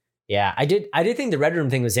 Yeah. I did think the Red Room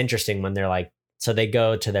thing was interesting when they're like, so they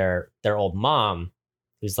go to their old mom,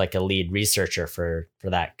 who's like a lead researcher for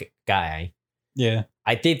that guy. Yeah.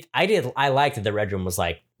 I liked that the Red Room was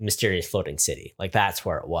like mysterious floating city. Like that's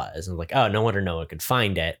where it was. And like, oh, no wonder no one could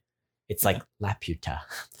find it. It's like Laputa,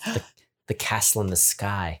 the castle in the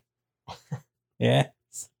sky. Yeah.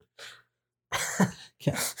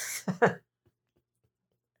 Yeah.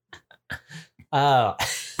 Oh,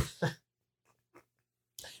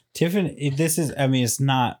 Tiffany, it's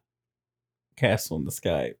not Castle in the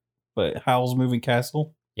Sky, but Howl's Moving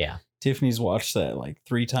Castle. Yeah. Tiffany's watched that like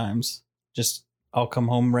 3 times. Just, I'll come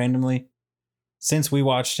home randomly since we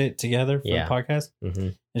watched it together for Yeah. the podcast. hmm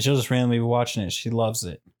And she'll just randomly be watching it. She loves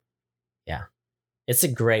it. It's a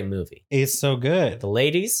great movie. It's so good. The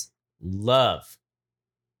ladies love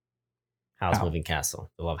Howl's Howl. Moving Castle.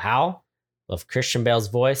 They love Howl, love Christian Bale's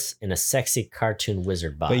voice, and a sexy cartoon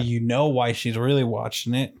wizard bod. But you know why she's really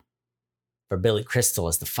watching it. For Billy Crystal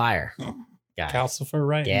as the fire guy. Calcifer,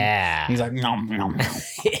 right? Yeah. He's like, nom, nom, nom.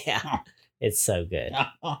 Yeah. It's so good.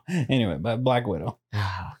 Anyway, but Black Widow.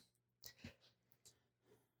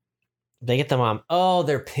 They get the mom. Oh,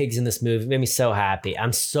 they're pigs in this movie. It made me so happy.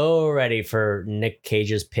 I'm so ready for Nick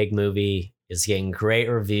Cage's pig movie. It's getting great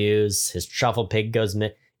reviews. His truffle pig goes.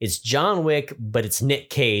 It's John Wick, but it's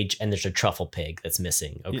Nick Cage, and there's a truffle pig that's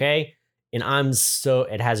missing. Okay, and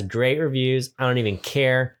it has great reviews. I don't even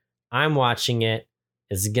care. I'm watching it.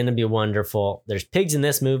 It's gonna be wonderful. There's pigs in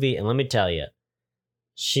this movie, and let me tell you,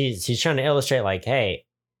 she's trying to illustrate like, hey,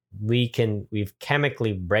 we've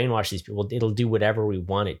chemically brainwashed these people. It'll do whatever we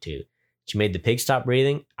want it to. She made the pig stop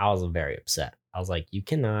breathing. I was very upset. I was like, you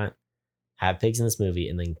cannot have pigs in this movie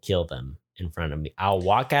and then kill them in front of me. I'll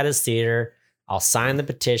walk out of this theater. I'll sign the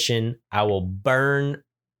petition. I will burn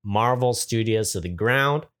Marvel Studios to the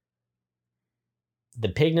ground. the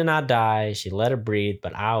pig did not die. She let it breathe,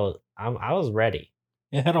 but I was ready.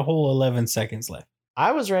 It had a whole 11 seconds left.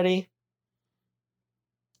 I was ready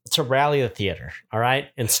to rally the theater, all right,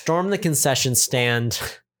 and storm the concession stand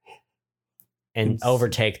and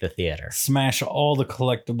overtake the theater. Smash all the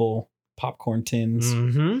collectible popcorn tins.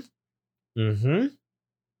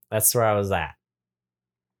 That's where I was at.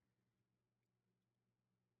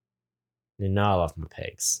 You know I love my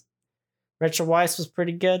pigs. Rachel Weisz was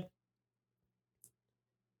pretty good.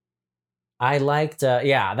 I liked,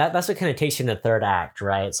 that's what kind of takes you in the third act,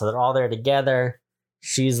 right? So they're all there together.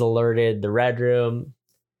 She's alerted the Red Room.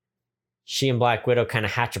 She and Black Widow kind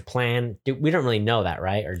of hatch a plan. We don't really know that,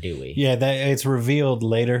 right? Or do we? Yeah, it's revealed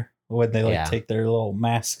later when they take their little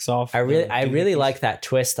masks off. I really like that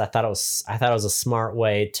twist. I thought it was a smart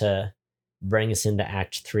way to bring us into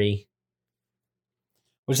Act 3.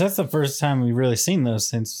 Which that's the first time we've really seen those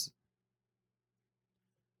since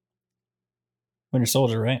Winter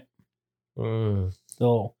Soldier, right? The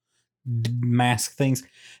little mask things.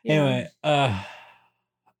 Yeah. Anyway,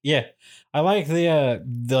 yeah, I like the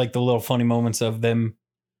little funny moments of them,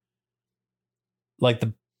 like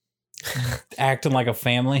the acting like a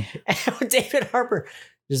family. David Harbour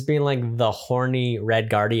just being like the horny Red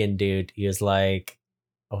Guardian dude. He was like,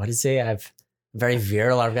 oh, what is it? I've very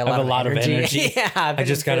virile. I've got a lot of energy. Yeah, I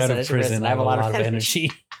just got out of prison. I have a lot of energy.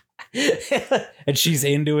 And she's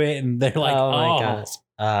into it, and they're like, oh my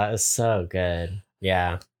gosh, it's so good.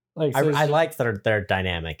 Yeah, like I liked their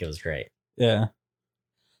dynamic. It was great. Yeah,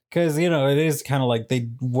 because it is kind of like they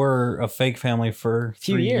were a fake family for a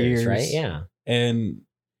few years, right? Yeah, and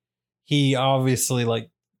he obviously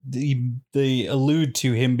they allude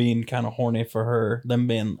to him being kind of horny for her, them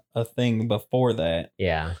being a thing before that.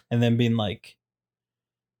 Yeah, and then being like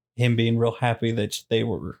him being real happy that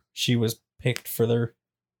she was picked for their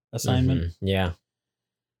assignment. Yeah,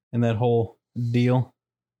 and that whole deal,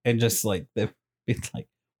 and just like it's like,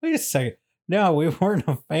 wait a second, no, we weren't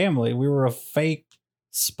a family, we were a fake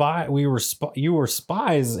spy, you were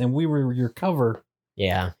spies and we were your cover.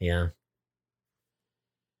 Yeah.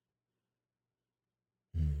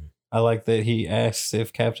 I like that he asks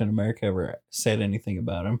if Captain America ever said anything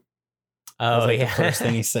about him. Oh, the first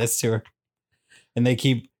thing he says to her, and they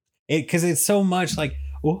keep it because it's so much like,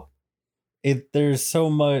 there's so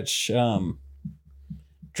much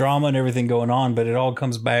drama and everything going on, but it all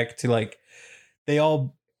comes back to like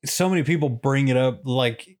so many people bring it up,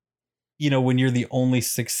 like, when you're the only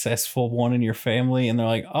successful one in your family, and they're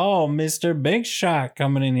like, oh, Mr. Big Shot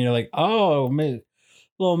coming in here, like, oh,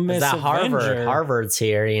 little Miss that Avenger. Harvard's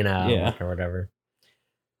here, or whatever.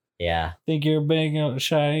 Yeah, think you're a big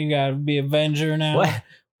shot, you gotta be Avenger now.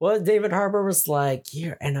 What David Harbour was like,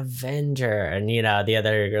 you're an Avenger, and the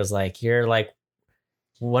other girl's like, you're like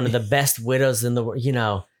one of the best widows in the world.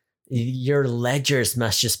 Your ledgers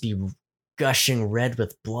must just be gushing red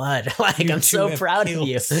with blood. Like, I'm so proud of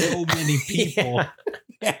you. So many people.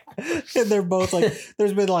 Yeah. And they're both like,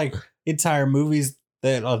 there's been like entire movies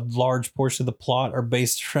that a large portion of the plot are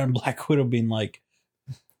based around Black Widow being like,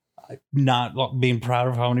 not being proud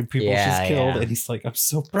of how many people she's killed. And he's like, I'm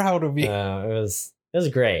so proud of you. It was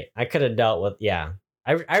great. I could have dealt with,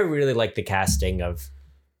 I really like the casting of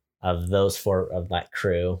those four, of that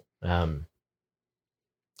crew. I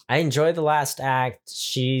enjoyed the last act.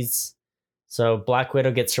 So Black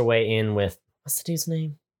Widow gets her way in with, what's the dude's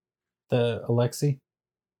name? The Alexei,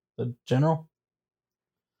 the general.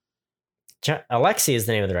 Alexei is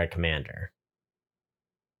the name of the Red Commander,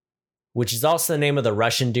 which is also the name of the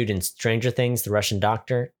Russian dude in Stranger Things, the Russian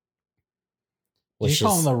doctor. You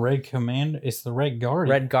call him the Red Commander? It's the Red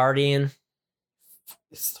Guardian. Red Guardian.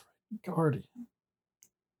 It's the Red Guardian.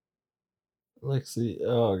 Alexei.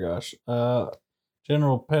 Oh gosh.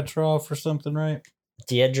 General Petrov or something, right?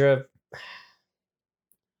 Deidre.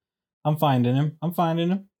 I'm finding him.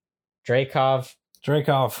 Dreykov.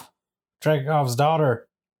 Dreykov's daughter.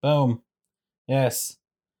 Boom. Yes.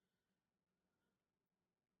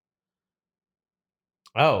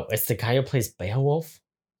 Oh, it's the guy who plays Beowulf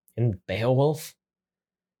in Beowulf.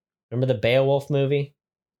 Remember the Beowulf movie?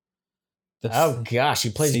 Oh gosh, he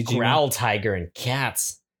plays CG Growl Tiger in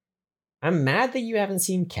Cats. I'm mad that you haven't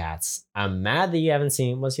seen Cats. I'm mad that you haven't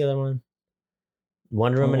seen, what's the other one?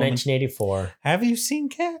 Wonder Woman 1984. Have you seen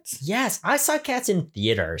Cats? Yes, I saw Cats in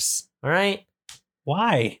theaters. All right.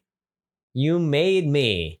 Why? You made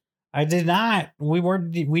me. I did not. We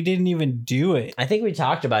didn't even do it. I think we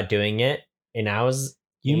talked about doing it, and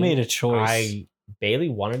You made a choice. Bailey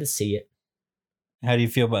wanted to see it. How do you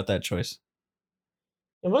feel about that choice?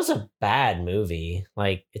 It was a bad movie.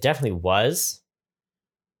 Like, it definitely was.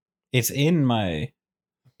 It's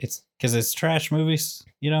because it's trash movies,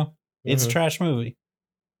 It's a trash movie.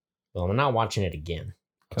 Well, I'm not watching it again.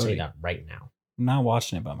 I'll tell you Cody. that right now. I'm not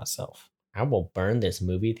watching it by myself. I will burn this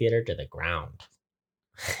movie theater to the ground.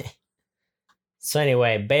 So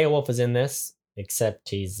anyway, Beowulf is in this, except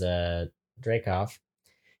he's Dreykov.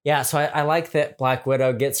 Yeah, so I like that Black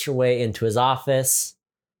Widow gets her way into his office.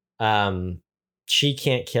 She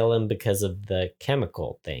can't kill him because of the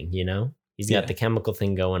chemical thing, you know? He's got Yeah. the chemical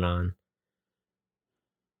thing going on.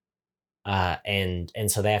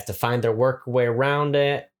 And so they have to find their work way around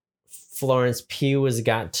it. Florence Pugh has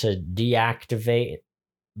got to deactivate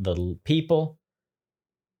the people.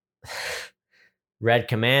 Red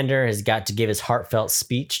Commander has got to give his heartfelt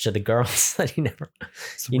speech to the girls that he never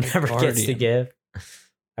gets to give.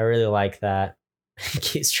 I really like that. He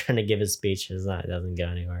keeps trying to give his speeches. It doesn't go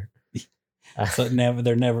anywhere. So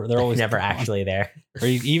they're always never actually there. Or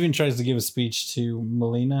he even tries to give a speech to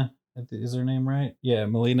Melina. Is her name right? Yeah,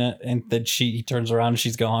 Melina. And then he turns around and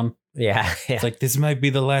she's gone. Yeah. It's like, this might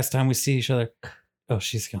be the last time we see each other. Oh,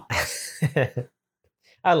 she's gone.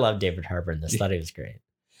 I love David Harbour in this. Thought he was great.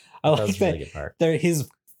 I That like was a that. really good part. His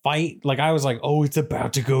fight, like I was like, oh, it's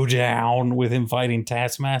about to go down with him fighting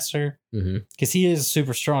Taskmaster. Mm-hmm. Because he is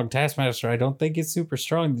super strong. Taskmaster, I don't think is super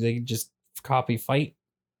strong. They just copy fight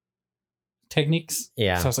techniques.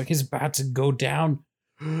 Yeah. So I was like, he's about to go down.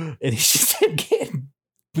 And he's just getting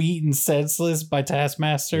beaten senseless by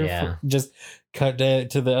Taskmaster. Yeah. Just cut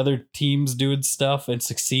to the other teams doing stuff and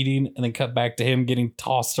succeeding, and then cut back to him getting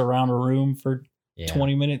tossed around a room for Yeah.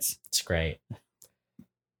 20 minutes. It's great.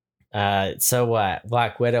 So what?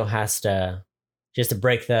 Black Widow has to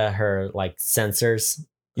break her like sensors,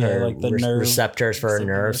 Yeah, her like the nerve receptors for her receptors,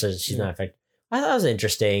 nerves, so she's yeah. not affected. I thought that was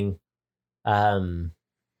interesting.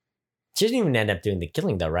 She didn't even end up doing the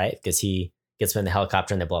killing though, right? Because he gets in the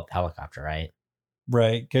helicopter and they blow up the helicopter, right?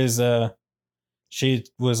 Right, because she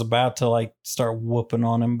was about to like start whooping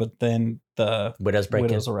on him, but then the Widows break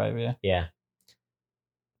widows in. arrive. Yeah, Yeah.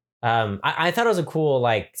 I thought it was a cool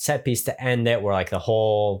like set piece to end it, where like the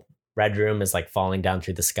whole Red Room is like falling down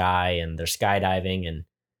through the sky and they're skydiving, and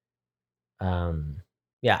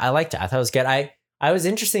yeah, I liked it. I thought it was good. I was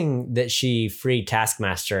interesting that she freed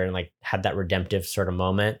Taskmaster and like had that redemptive sort of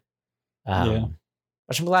moment. Yeah.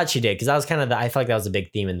 Which I'm glad she did, because that was kind of I feel like that was a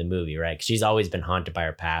big theme in the movie, right? Because she's always been haunted by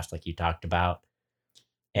her past, like you talked about.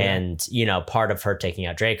 Yeah. And, you know, part of her taking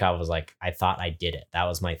out Dreykov was like, I thought I did it. That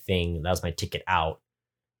was my thing. That was my ticket out.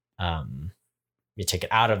 You take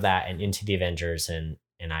it out of that and into the Avengers, and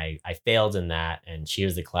I failed in that, and she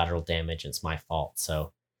was the collateral damage, and it's my fault.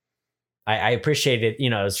 So I appreciated, you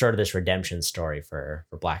know, it was sort of this redemption story for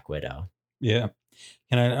Black Widow. yeah.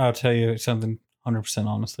 And I'll tell you something 100%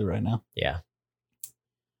 honestly right now. Yeah.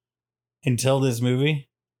 Until this movie,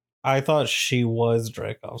 I thought she was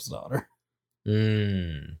Dreykov's daughter.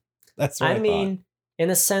 That's what I I mean,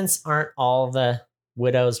 in a sense, aren't all the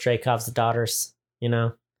widows Dreykov's daughters, you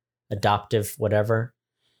know, adoptive, whatever?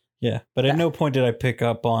 Yeah, but at no point did I pick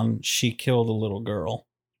up on she killed a little girl.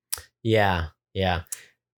 Yeah. Yeah.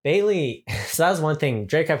 Bailey, so that was one thing.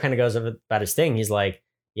 Dreykov kind of goes about his thing. He's like,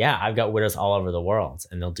 yeah, I've got widows all over the world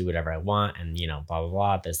and they'll do whatever I want. And, you know, blah, blah,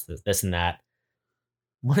 blah, this and that.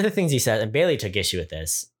 One of the things he said, and Bailey took issue with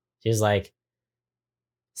this. She's like,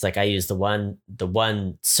 it's like, I use the one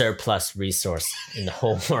surplus resource in the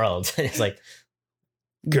whole world. And it's like,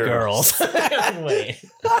 girls. Wait.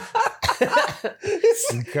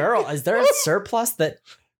 Girl, is there a surplus that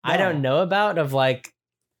I don't know about of like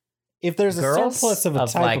if there's a girls, surplus of a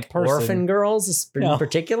type like of person, orphan girls in No.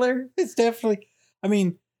 particular? it's definitely. I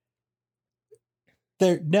mean,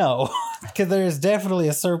 because there is definitely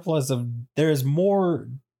a surplus of. There's more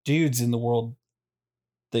dudes in the world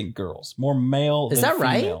than girls. More male. Is than that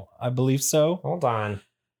right? female. I believe so. Hold on.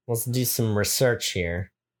 Let's do some research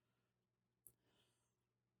here.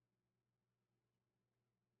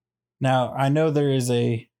 Now I know there is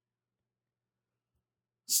a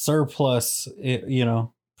surplus. You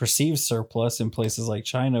know, perceived surplus in places like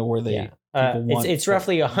China where they. Yeah. people want It's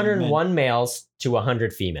roughly 101 males to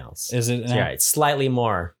 100 females. Is it? So, yeah, it's slightly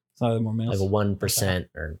more, Slightly more males. like a 1%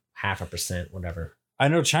 or 0.5%, whatever. I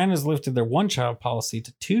know China's lifted their one-child policy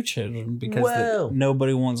to 2 children because Whoa.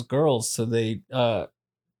 nobody wants girls, so they,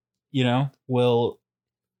 will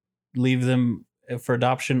leave them for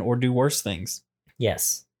adoption or do worse things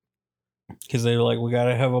Yes. because they're like, we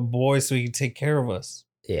gotta have a boy so he can take care of us.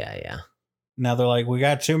 Yeah, yeah. Now they're like, we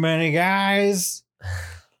got too many guys.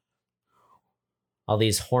 All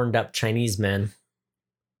these horned up Chinese men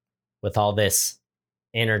with all this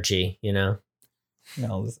energy, you know?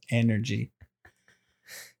 All this energy.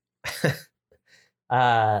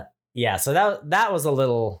 Yeah, so that was a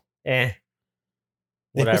little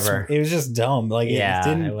whatever. It was just dumb. Like Yeah, it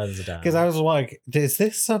didn't. it was dumb. Because I was like, is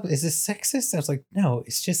this sexist? I was like, no,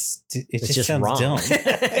 it just sounds wrong. dumb.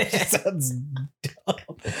 It just sounds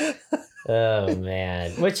dumb. Oh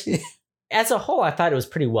man. Which as a whole, I thought it was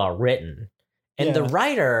pretty well written. And the Yeah.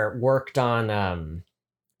 writer worked on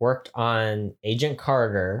Agent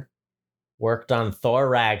Carter, worked on Thor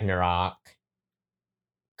Ragnarok,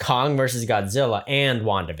 Kong versus Godzilla, and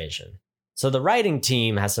WandaVision. So the writing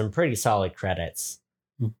team has some pretty solid credits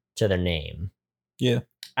to their name. Yeah.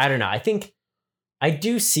 I don't know. I think I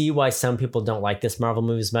do see why some people don't like this Marvel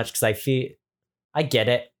movie as much because I get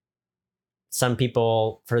it. Some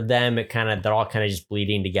people, for them, they're all kind of just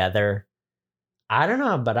bleeding together. I don't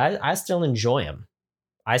know, but I still enjoy them.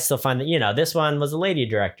 I still find that, this one was a lady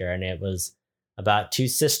director and it was about two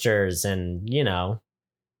sisters. And,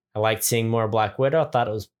 I liked seeing more Black Widow. I thought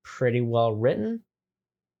it was pretty well written.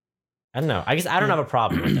 I don't know. I guess I don't have a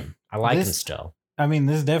problem with him. I like him still. I mean,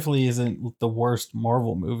 this definitely isn't the worst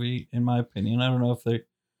Marvel movie, in my opinion. I don't know if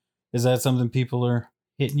is that something people are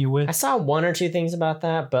hitting you with? I saw one or two things about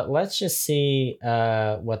that, but let's just see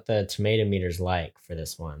what the tomato meter's like for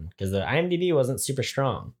this one. Because the IMDb wasn't super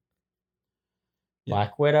strong. Yeah.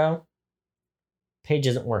 Black Widow. Page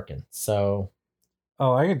isn't working. So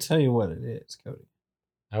Oh, I can tell you what it is, Cody.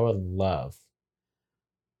 I would love.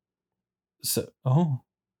 So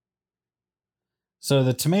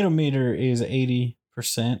the tomato meter is 80%,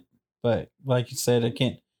 but like you said,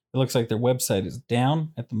 it looks like their website is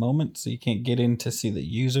down at the moment, so you can't get in to see the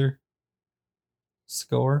user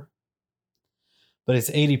score. But it's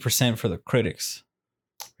 80% for the critics.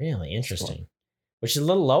 Really interesting. Which is a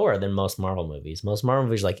little lower than most Marvel movies. Most Marvel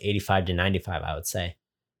movies are like 85 to 95, I would say.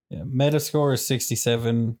 Yeah, Metascore is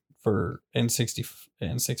 67 and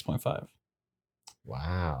 6.5.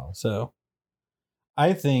 Wow. So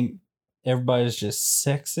I think everybody's just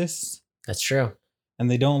sexist That's true.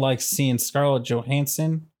 and they don't like seeing Scarlett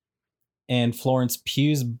Johansson and Florence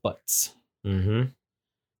Pugh's butts, Mm-hmm.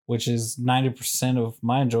 which is 90% of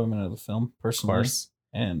my enjoyment of the film, Of personally. course.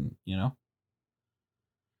 And,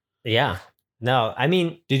 Yeah. No, I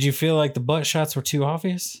mean, did you feel like the butt shots were too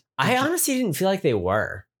obvious? I honestly didn't feel like they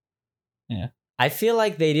were. Yeah. I feel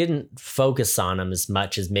like they didn't focus on them as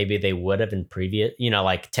much as maybe they would have in previous,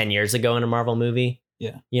 like 10 years ago in a Marvel movie.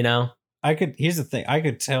 Yeah. Here's the thing. I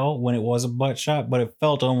could tell when it was a butt shot, but it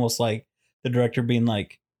felt almost like the director being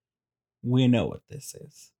like, we know what this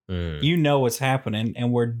is. You know what's happening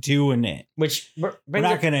and we're doing it. Which We're brings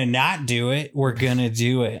not up, going to not do it. We're going to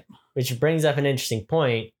do it. which brings up an interesting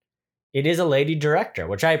point. It is a lady director,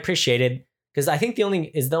 which I appreciated because I think the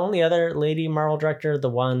only other lady Marvel director, the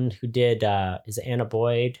one who did is Anna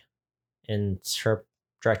Boyd and her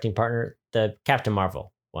directing partner, the Captain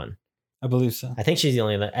Marvel one. I believe so. I think she's the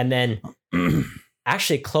only other. And then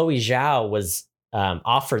actually Chloe Zhao was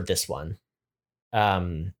offered this one.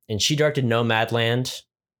 And she directed Nomadland,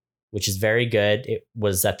 which is very good. It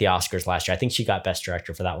was at the Oscars last year. I think she got Best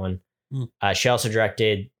Director for that one. She also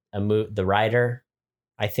directed The Rider,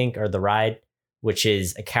 I think, or The Ride, which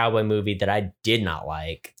is a cowboy movie that I did not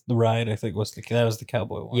like. The Ride, I think, was the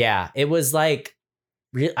cowboy one. Yeah, it was like,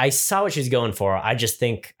 I saw what she was going for. I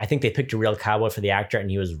think they picked a real cowboy for the actor, and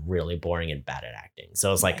he was really boring and bad at acting.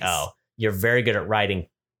 So it's like, oh, you're very good at riding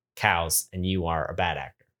cows, and you are a bad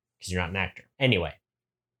actor because you're not an actor. Anyway,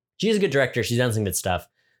 she's a good director. She's done some good stuff.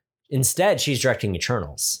 Instead, she's directing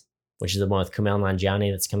Eternals, which is the one with Kumail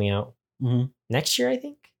Nanjiani that's coming out next year, I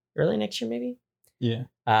think. Early next year, maybe.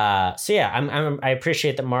 Yeah. So yeah, I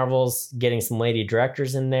appreciate that Marvel's getting some lady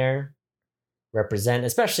directors in there, represent,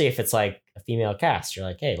 especially if it's like a female cast. You're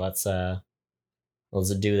like, hey, let's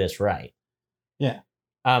do this right. Yeah.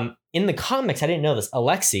 In the comics, I didn't know this.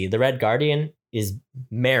 Alexei, the Red Guardian, is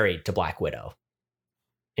married to Black Widow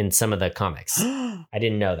in some of the comics. I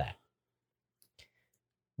didn't know that.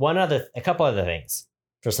 A couple other things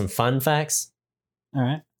for some fun facts. All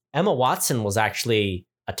right. Emma Watson was actually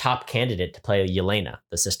a top candidate to play Yelena,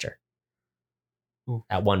 the sister,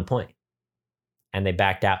 at one point, and they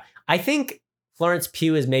backed out. I think Florence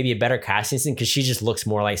Pugh is maybe a better casting because she just looks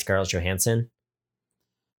more like Scarlett Johansson.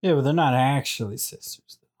 Yeah, but they're not actually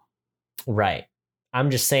sisters, though. Right. I'm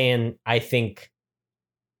just saying, I think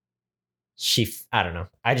I don't know.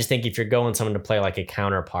 I just think if you're going someone to play like a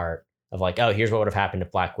counterpart of like, oh, here's what would have happened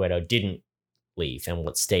if Black Widow didn't leave and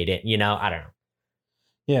what stayed in, I don't know.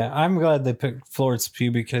 Yeah, I'm glad they picked Florence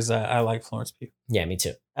Pugh because I like Florence Pugh. Yeah, me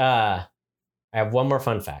too. I have one more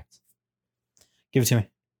fun fact. Give it to me.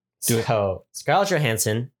 So Scarlett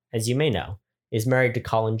Johansson, as you may know, is married to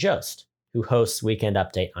Colin Jost, who hosts Weekend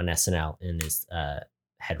Update on SNL and is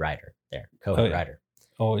head writer there, co-head writer.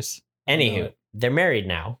 Always. Anywho, they're married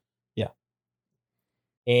now. Yeah.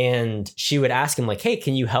 And she would ask him, like, hey,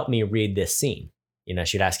 can you help me read this scene? You know,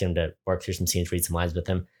 she'd ask him to work through some scenes, read some lines with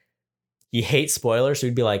him. He hates spoilers, so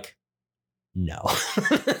he'd be like, no.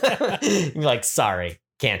 He'd be like, sorry,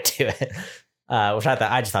 can't do it. Which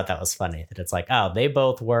I just thought that was funny. That it's like, oh, they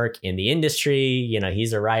both work in the industry. You know,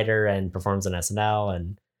 he's a writer and performs on SNL.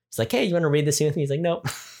 And it's like, hey, you want to read this scene with me? He's like, nope.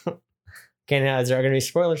 Is there going to be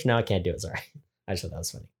spoilers? No, I can't do it. Sorry. I just thought that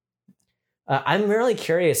was funny. I'm really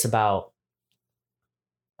curious about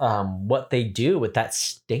what they do with that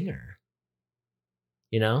stinger.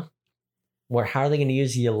 You know, how are they going to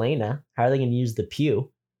use Yelena? How are they going to use the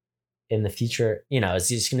pew in the future? You know, is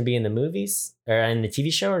he just going to be in the movies or in the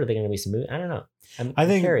TV show, or are they going to be some movie? I don't know. I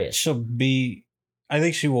think curious. I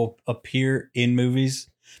think she will appear in movies,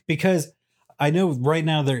 because I know right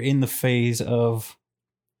now they're in the phase of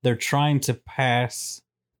they're trying to pass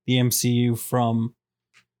the MCU from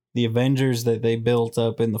the Avengers that they built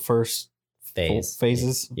up in the first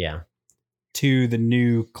phases. Yeah. To the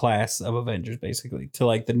new class of Avengers, basically, to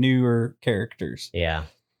like the newer characters. Yeah.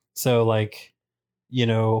 So like, you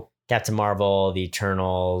know, Captain Marvel, the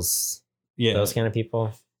Eternals, those kind of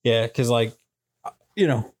people. Yeah, because like, you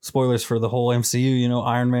know, spoilers for the whole MCU, you know,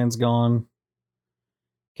 Iron Man's gone,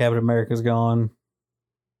 Captain America's gone.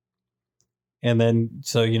 And then,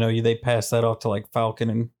 so, you know, they pass that off to like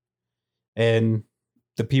Falcon and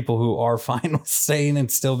the people who are fine with staying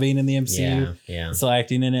and still being in the MCU. Yeah. Still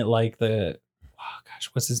acting in it, like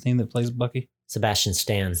what's his name that plays Bucky? Sebastian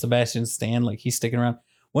Stan. Like he's sticking around.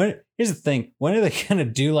 Here's the thing. When are they gonna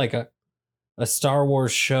do like a Star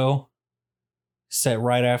Wars show set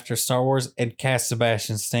right after Star Wars and cast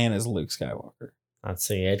Sebastian Stan as Luke Skywalker?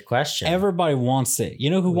 That's a good question. Everybody wants it. You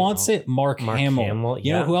know who wants it? Mark Hamill.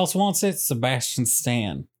 You know who else wants it? Sebastian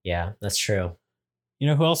Stan. Yeah, that's true. You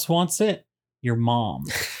know who else wants it? Your mom.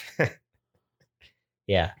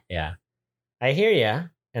 Yeah. I hear ya,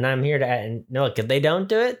 and I'm here to add. And look, if they don't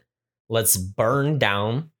do it, let's burn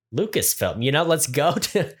down Lucasfilm. You know, let's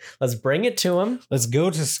bring it to him. Let's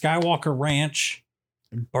go to Skywalker Ranch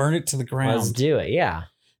and burn it to the ground. Let's do it. Yeah.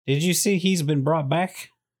 Did you see he's been brought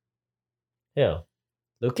back? Who?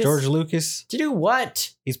 Lucas? George Lucas. To do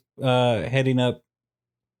what? He's heading up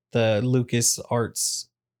the Lucas Arts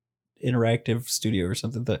Interactive Studio or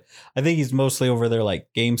something. I think he's mostly over their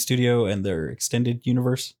like game studio and their extended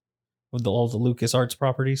universe with all the Lucas Arts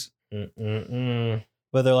properties.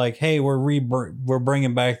 But they're like, hey, we're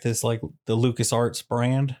bringing back this like the Lucas Arts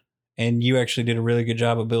brand, and you actually did a really good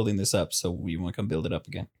job of building this up, so we want to come build it up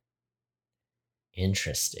again.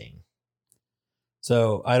 Interesting.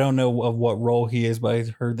 So I don't know of what role he is, but I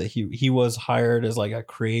heard that he was hired as like a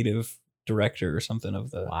creative director or something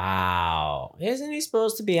of the. Wow. Isn't he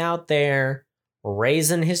supposed to be out there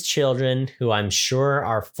raising his children, who I'm sure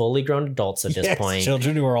are fully grown adults at this point?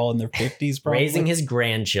 Children who are all in their 50s, probably. Raising his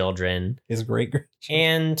grandchildren. His great-grandchildren.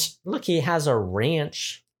 And look, he has a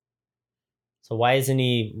ranch. So why isn't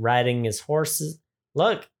he riding his horses?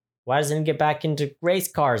 Look, why doesn't he get back into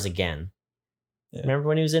race cars again? Yeah. Remember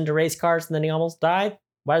when he was into race cars and then he almost died?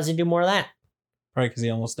 Why does he do more of that? Probably because he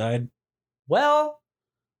almost died. Well,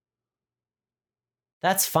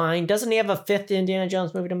 that's fine. Doesn't he have a 5th Indiana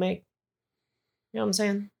Jones movie to make? You know what I'm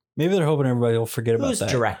saying? Maybe they're hoping everybody will forget about that.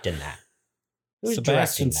 Who's directing that?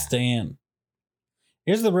 Sebastian Stan.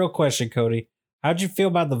 Here's the real question, Cody. How'd you feel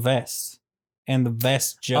about the vest and the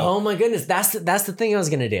vest joke? Oh my goodness, that's the thing I was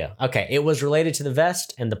gonna do. Okay, it was related to the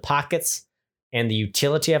vest and the pockets and the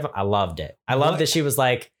utility of it. I loved it. I loved that she was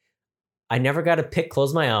like, I never got to pick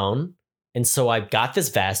clothes my own, and so I got this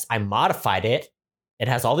vest. I modified it. It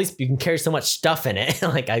has all these. You can carry so much stuff in it.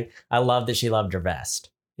 Like I love that she loved her vest.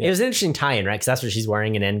 Yeah. It was an interesting tie-in, right? Because that's what she's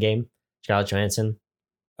wearing in Endgame. Scarlett Johansson.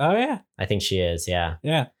 Oh yeah, I think she is. Yeah.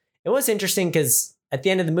 Yeah. It was interesting because at the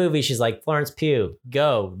end of the movie, she's like, Florence Pugh,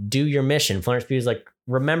 go do your mission. Florence Pugh's like,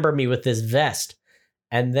 remember me with this vest.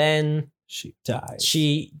 And then she dies.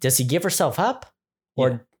 Does he give herself up?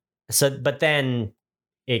 Or but then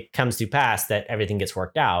it comes to pass that everything gets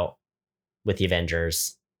worked out with the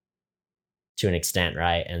Avengers to an extent,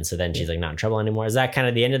 right? And so then she's like not in trouble anymore. Is that kind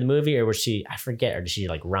of the end of the movie, or was she, I forget, or did she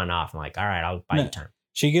like run off and like, all right, I'll buy you time?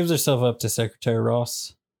 She gives herself up to Secretary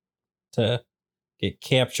Ross to get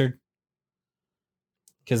captured.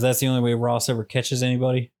 Because that's the only way Ross ever catches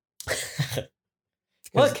anybody.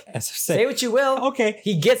 Look, say what you will. Okay.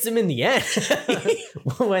 He gets him in the end.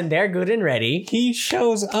 When they're good and ready. He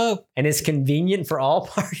shows up. And it's convenient for all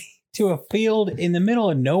parties. To a field in the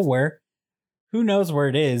middle of nowhere. Who knows where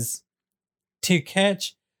it is. To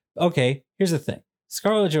catch. Okay, here's the thing.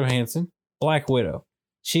 Scarlett Johansson, Black Widow.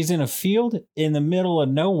 She's in a field in the middle of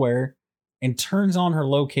nowhere and turns on her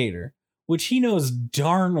locator, which he knows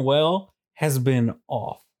darn well has been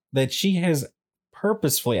off, that she has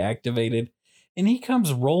purposefully activated, and he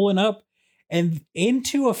comes rolling up and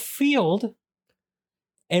into a field.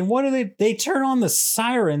 And what do they turn on the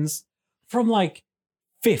sirens from like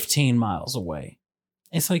 15 miles away.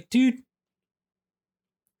 It's like, dude,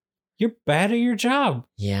 you're bad at your job.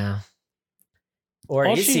 Yeah. Or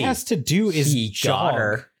all is she he? has to do is He jog. got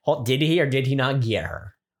her. Did he or did he not get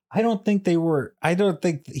her? I don't think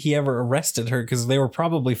he ever arrested her because they were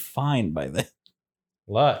probably fine by then.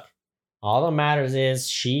 Look, all that matters is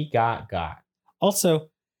she got. Also,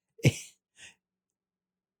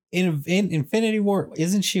 in Infinity War,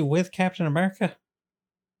 isn't she with Captain America?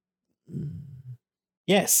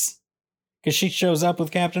 Yes, because she shows up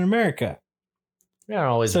with Captain America. They're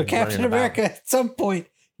always So Captain running about. America at some point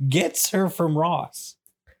gets her from Ross.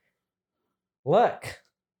 Look,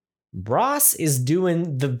 Ross is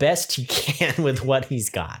doing the best he can with what he's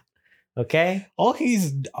got. Okay?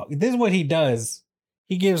 This is what he does.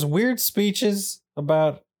 He gives weird speeches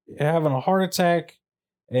about having a heart attack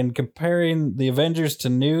and comparing the Avengers to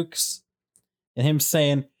nukes, and him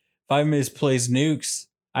saying, if I misplaced nukes,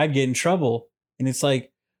 I'd get in trouble. And it's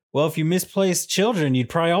like, well, if you misplaced children, you'd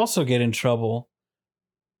probably also get in trouble.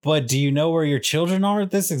 But do you know where your children are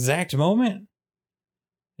at this exact moment?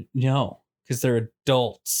 No, because they're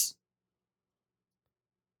adults.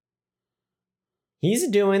 He's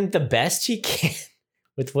doing the best he can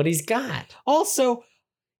with what he's got. Also,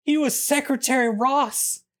 he was Secretary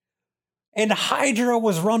Ross, and Hydra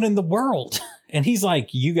was running the world. And he's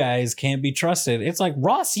like, you guys can't be trusted. It's like,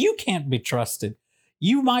 Ross, you can't be trusted.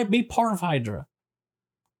 You might be part of Hydra.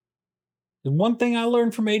 The one thing I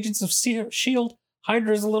learned from Agents of S.H.I.E.L.D.,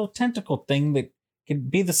 Hydra is a little tentacle thing that can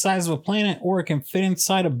be the size of a planet or it can fit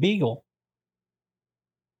inside a beagle.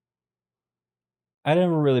 I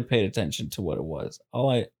never really paid attention to what it was.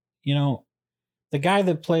 The guy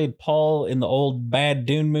that played Paul in the old Bad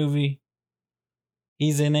Dune movie,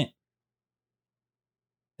 he's in it.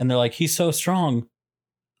 And they're like, he's so strong.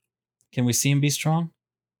 Can we see him be strong?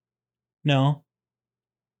 No.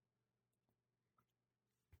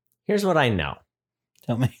 Here's what I know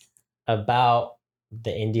Tell me. about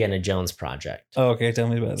the Indiana Jones project. Oh, okay. Tell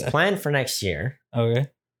me about It's that. planned for next year. Okay.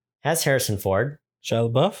 Has Harrison Ford. Shia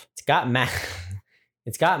LaBeouf?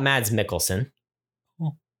 It's got Mads Mikkelsen,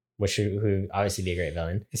 Cool. who obviously be a great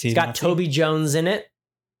villain. Is he It's got Nazi? Toby Jones in it.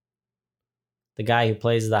 The guy who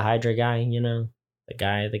plays the Hydra guy,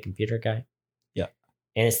 the computer guy. Yeah.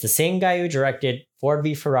 And it's the same guy who directed Ford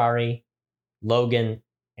v Ferrari, Logan,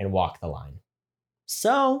 and Walk the Line.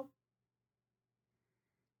 So,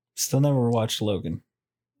 Still never watched Logan.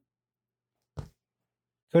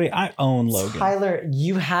 Cody, I own Logan. Tyler,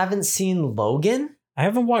 you haven't seen Logan? I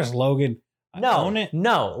haven't watched Logan. I own it.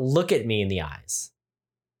 No, look at me in the eyes.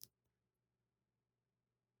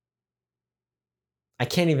 I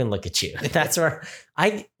can't even look at you. That's where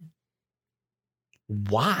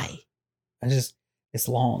why? It's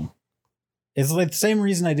long. It's like the same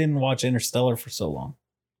reason I didn't watch Interstellar for so long.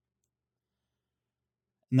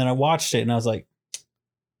 And then I watched it and I was like,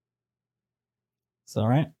 it's all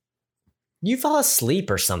right. You fell asleep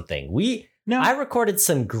or something. No, I recorded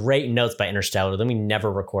some great notes by Interstellar, then we never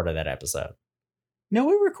recorded that episode. no,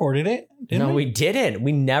 we recorded it. Didn't We didn't.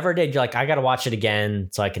 We never did. You're like, I gotta watch it again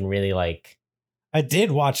so I can really I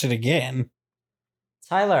did watch it again.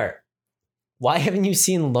 Tyler, why haven't you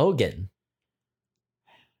seen Logan?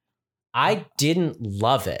 I didn't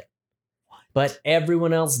love it, but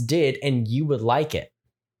everyone else did, and you would like it.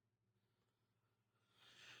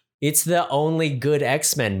 It's the only good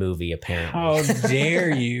X-Men movie, apparently. How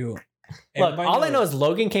dare you? Look, all I know is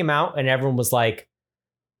Logan came out, and everyone was like,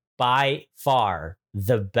 by far,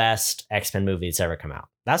 the best X-Men movie that's ever come out.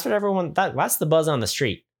 That's what that's the buzz on the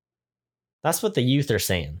street. That's what the youth are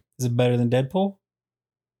saying. Is it better than Deadpool?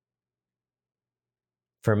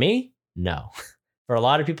 For me, no. For a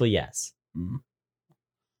lot of people, yes.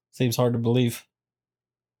 Seems hard to believe.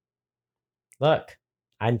 Look,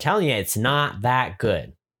 I'm telling you, it's not that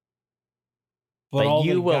good. But all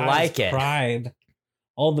you the will guys like it. Cried.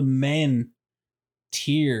 All the men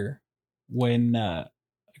tear when.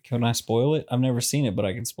 Can I spoil it? I've never seen it, but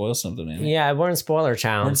I can spoil something in it. Yeah, we're in spoiler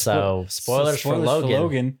town, We're in so spoilers for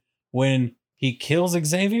Logan. When he kills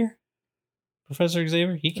Xavier, Professor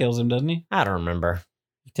Xavier, he kills him, doesn't he? I don't remember.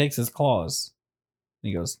 He takes his claws. And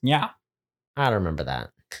he goes, yeah. I don't remember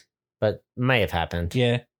that, but may have happened.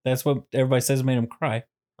 Yeah, that's what everybody says made him cry.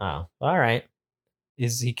 Oh, all right.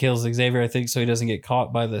 Is he kills Xavier, I think, so he doesn't get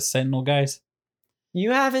caught by the Sentinel guys.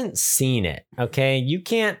 You haven't seen it, okay? You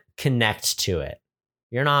can't connect to it.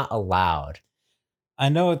 You're not allowed. I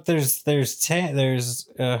know there's 10 there's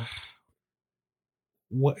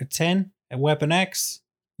 10 At Weapon X,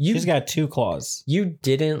 she's got 2 claws. You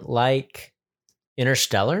didn't like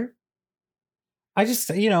Interstellar? I just,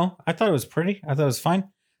 I thought it was pretty. I thought it was fine.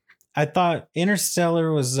 I thought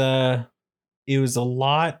Interstellar was, it was a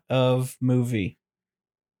lot of movie.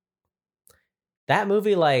 That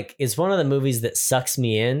movie, like, is one of the movies that sucks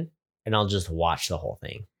me in, and I'll just watch the whole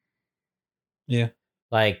thing. Yeah.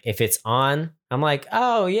 Like, if it's on, I'm like,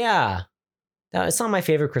 oh, yeah. No, it's not my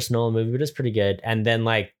favorite Chris Nolan movie, but it's pretty good. And then,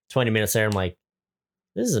 like, 20 minutes later, I'm like,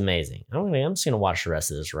 this is amazing. I'm just going to watch the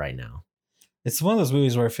rest of this right now. It's one of those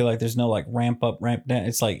movies where I feel like there's no, like, ramp up, ramp down.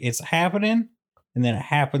 It's like, it's happening, and then it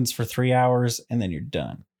happens for 3 hours, and then you're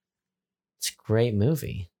done. It's a great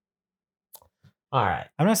movie. All right.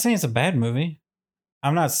 I'm not saying it's a bad movie.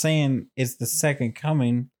 I'm not saying it's the second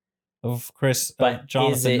coming of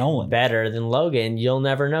Jonathan Nolan. Better than Logan? You'll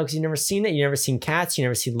never know because you've never seen it. You've never seen Cats. You've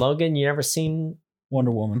never seen Logan. You've never seen Wonder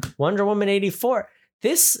Woman 84.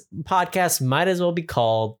 This podcast might as well be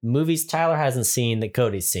called Movies Tyler Hasn't Seen That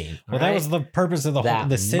Cody's Seen. Well, that was the purpose of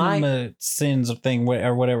the cinema sins thing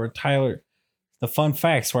or whatever. Tyler, the fun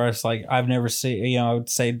facts where it's like, I've never seen, I would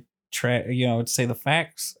say, I would say the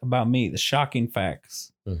facts about me, the shocking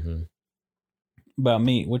facts about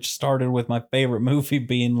me, which started with my favorite movie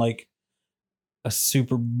being like a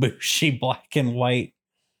super bushy black and white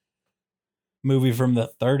movie from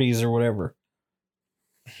the 30s or whatever.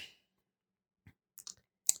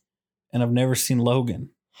 And I've never seen Logan.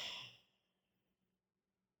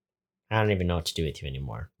 I don't even know what to do with you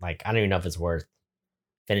anymore. Like, I don't even know if it's worth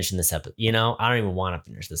finishing this episode. I don't even want to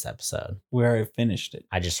finish this episode. We already finished it.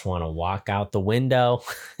 I just want to walk out the window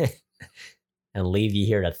and leave you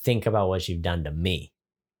here to think about what you've done to me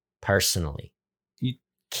personally.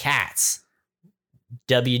 Cats.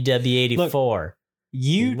 WW84. Look,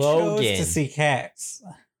 you Logan. chose to see Cats.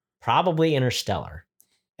 Probably Interstellar.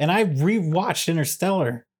 And I rewatched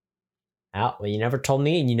Interstellar. Well, you never told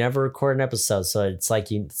me, and you never record an episode, so it's like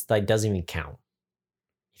doesn't even count.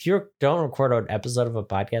 If you don't record an episode of a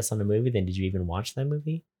podcast on a movie, then did you even watch that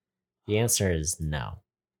movie? The answer is no.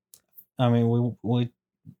 I mean, we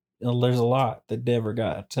there's a lot that never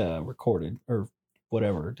got recorded or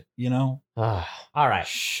whatever, All right.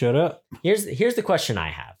 Shut up. Here's the question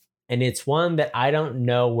I have, and it's one that I don't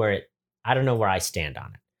know where I stand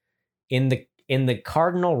on it. In the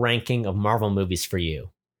cardinal ranking of Marvel movies for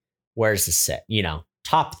you, where's this sit?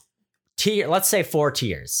 Top tier. Let's say 4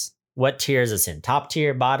 tiers. What tier is this in? Top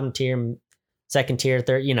tier, bottom tier, second tier,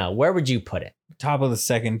 third. Where would you put it? Top of the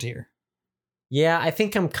second tier. Yeah, I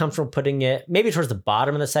think I'm comfortable putting it maybe towards the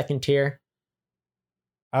bottom of the second tier.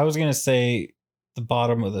 I was gonna say the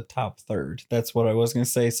bottom of the top third. That's what I was gonna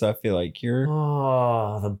say. So I feel like you're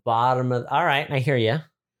the bottom of. All right, I hear you.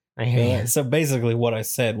 You. So basically, what I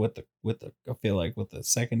said with the I feel like with the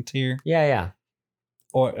second tier. Yeah.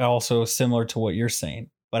 Or also similar to what you're saying,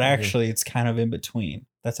 but actually it's kind of in between.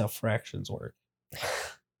 That's how fractions work.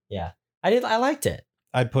 Yeah, I liked it.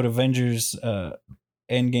 I'd put Avengers, Endgame,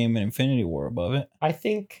 and Infinity War above it. I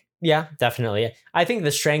think, yeah, definitely. I think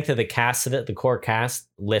the strength of the cast of it, the core cast,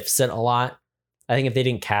 lifts it a lot. I think if they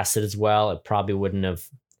didn't cast it as well, it probably wouldn't have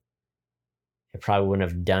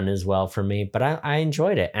done as well for me. But I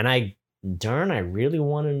enjoyed it, and I really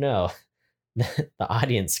want to know the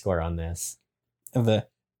audience score on this. The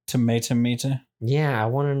tomato meter. Yeah, I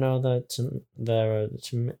want to know the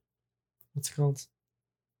what's it called?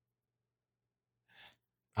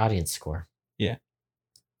 Audience score. Yeah.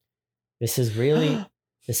 This is really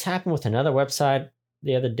this happened with another website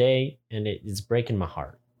the other day, and it's breaking my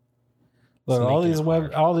heart. Look, all these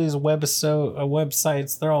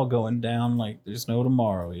websites, they're all going down like there's no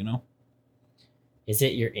tomorrow. Is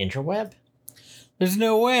it your interweb? There's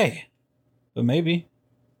no way, but maybe.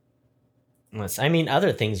 I mean,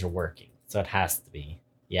 other things are working, so it has to be.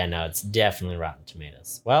 Yeah, no, it's definitely Rotten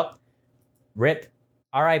Tomatoes. Well,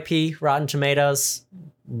 RIP, Rotten Tomatoes.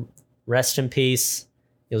 Rest in peace.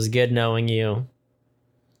 It was good knowing you.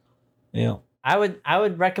 Yeah. I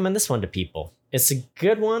would recommend this one to people. It's a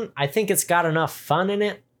good one. I think it's got enough fun in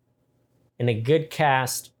it, and a good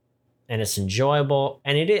cast, and it's enjoyable.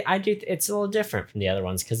 And it's a little different from the other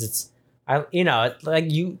ones because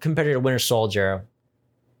like you compared it to Winter Soldier.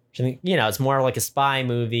 I think, it's more like a spy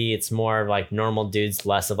movie. It's more like normal dudes,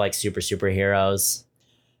 less of like superheroes.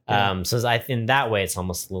 Yeah. So in that way, it's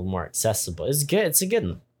almost a little more accessible. It's good. It's a good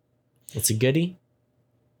one. It's a goodie.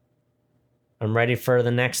 I'm ready for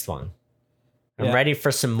the next one. I'm ready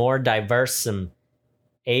for some more diverse, some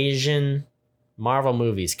Asian Marvel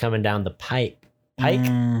movies coming down the pipe. Pike.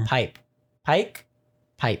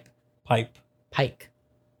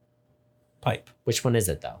 Which one is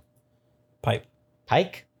it though? Pipe.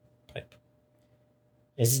 Pike? Pipe.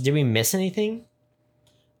 Did we miss anything?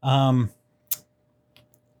 Talked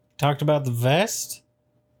about the vest.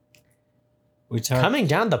 We talked. Coming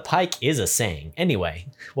down the pike is a saying. Anyway,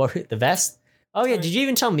 what the vest? Oh yeah, did you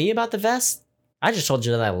even tell me about the vest? I just told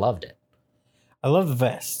you that I loved it. I love the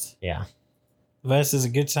vest. Yeah. The vest is a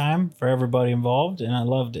good time for everybody involved, and I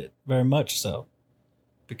loved it very much so.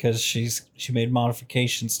 Because she made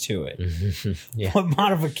modifications to it. Yeah. What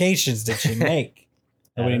modifications did she make?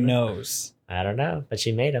 Nobody don't know. knows. I don't know, but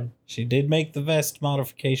she made them. She did make the vest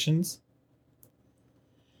modifications.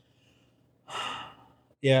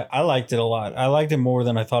 Yeah, I liked it a lot. I liked it more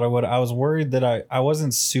than I thought I would. I was worried that I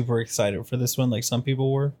wasn't super excited for this one like some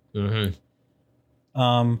people were.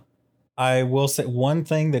 Mm-hmm. I will say one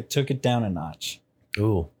thing that took it down a notch.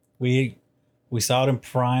 Ooh. We saw it in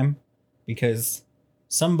Prime because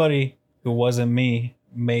somebody who wasn't me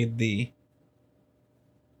made the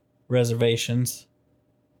reservations.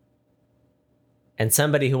 And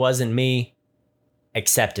somebody who wasn't me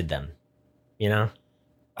accepted them. You know?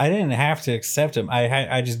 I didn't have to accept them.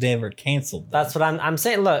 I just never canceled them. That's what I'm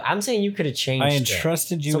saying. Look, I'm saying you could have changed I it.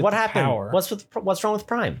 entrusted you So with what the happened? power. What's wrong with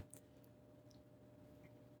Prime?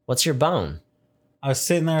 What's your bone? I was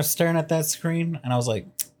sitting there staring at that screen and I was like,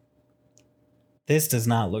 this does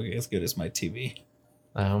not look as good as my TV.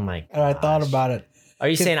 Oh my god. And I thought about it. Are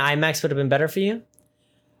you saying IMAX would have been better for you?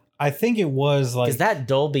 I think it was like Because that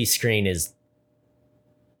Dolby screen is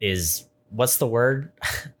what's the word?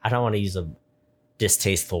 I don't want to use a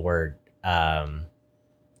distasteful word.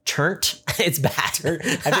 Turnt. It's bad.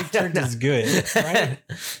 I think turnt is good, right?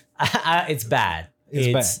 It's bad.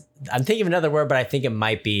 It's bad. I'm thinking of another word, but I think it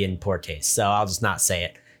might be in poor taste, so I'll just not say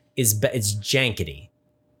it. It's jankety.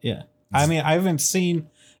 Yeah. I mean,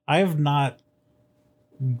 I have not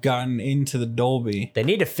gotten into the Dolby. They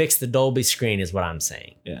need to fix the Dolby screen, is what I'm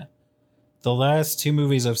saying. Yeah. The last two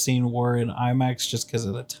movies I've seen were in IMAX just because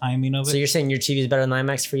of the timing of it. So you're saying your TV is better than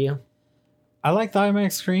IMAX for you? I like the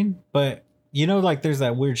IMAX screen, but you know, like there's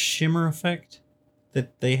that weird shimmer effect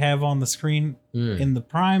that they have on the screen. In the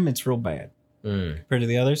Prime, it's real bad compared to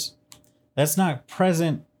the others. That's not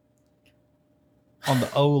present on the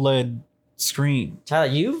OLED screen. Tyler,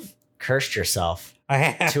 you've cursed yourself I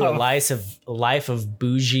have. to a life of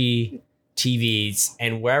bougie TVs,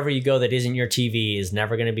 and wherever you go that isn't your TV is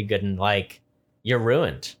never going to be good, and like you're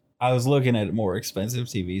ruined. I was looking at more expensive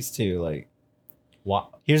TVs too. Like, What?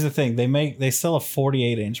 here's the thing: they sell a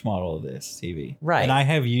 48-inch model of this TV, Right. And I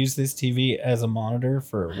have used this TV as a monitor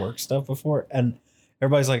for work stuff before, and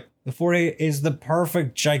everybody's like, "The 48 is the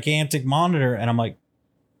perfect gigantic monitor," and I'm like,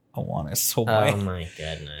 "I want it so bad." Oh my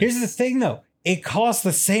goodness. Here's the thing, though: it costs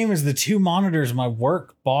the same as the two monitors my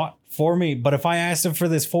work bought for me. But if I asked them for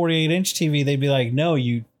this 48-inch TV, they'd be like, "No,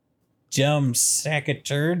 you dumb sack of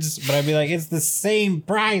turds." But I'd be like, "It's the same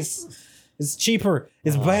price. It's cheaper.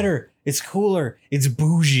 It's better. It's cooler. It's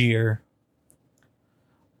bougier."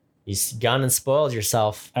 You gone and spoiled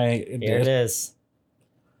yourself. Here it is.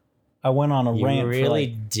 I went on a You rant. really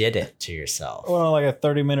did it to yourself. I went on like a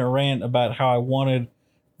 30-minute rant about how I wanted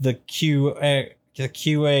the QA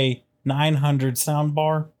 900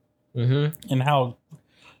 soundbar, and how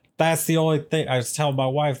that's the only thing. I was telling my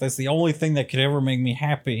wife that's the only thing that could ever make me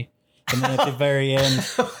happy. And then at the very end,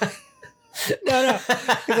 no,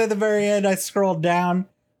 because at the very end I scrolled down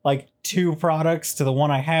like 2 products to the one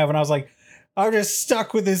I have, and I was like, I'm just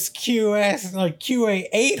stuck with this QA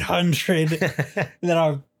 800. And then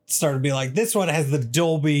I started to be like, this one has the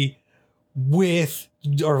Dolby with,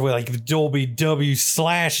 or like the Dolby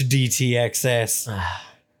W/DTXS.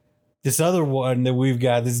 This other one that we've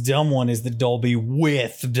got, this dumb one, is the Dolby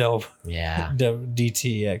with Yeah.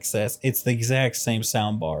 DTXS. It's the exact same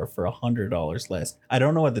soundbar for $100 less. I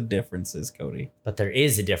don't know what the difference is, Cody. But there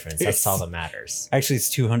is a difference. That's all that matters. Actually, it's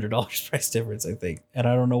 $200 price difference, I think, and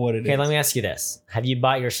I don't know what it is. Okay, let me ask you this: have you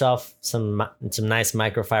bought yourself some nice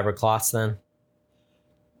microfiber cloths then?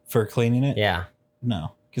 For cleaning it? Yeah.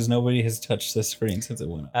 No, because nobody has touched the screen since it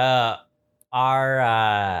went up.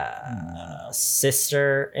 Our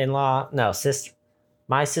sister-in-law,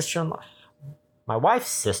 my sister-in-law, my wife's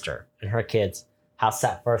sister and her kids house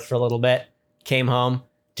sat for us for a little bit, came home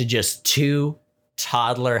to just 2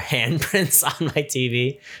 toddler handprints on my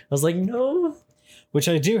TV. I was like, no. Which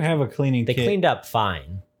I do have a cleaning They kit cleaned up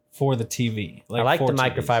fine. for the TV. I like the for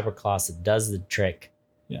TVs. microfiber cloth. It does the trick.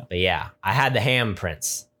 Yeah. But yeah, I had the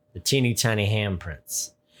handprints, the teeny tiny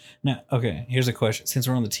handprints. Now, okay, here's a question. Since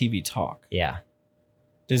we're on the TV talk, Yeah.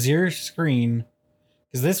 does your screen,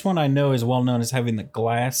 because this one I know is well known as having the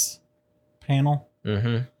glass panel,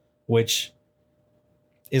 which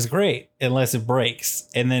is great unless it breaks.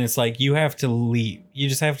 And then it's like you have to leave. You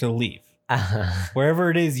just have to leave. Wherever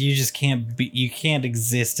it is, you just can't be. You can't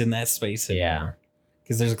exist in that space Yeah. anymore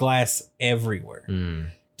because there's glass everywhere. Mm.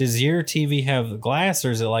 Does your TV have the glass,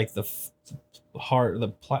 or is it like the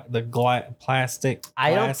plastic? I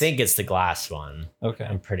don't glass? think it's the glass one. Okay,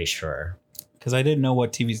 I'm pretty sure. because I didn't know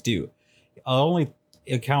what TVs do. The only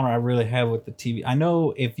encounter I really have with the TV, I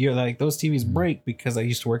know if you're like those TVs break because I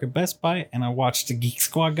used to work at Best Buy and I watched a Geek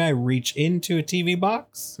Squad guy reach into a TV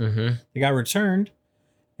box. Mm-hmm. The guy returned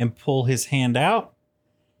and pull his hand out,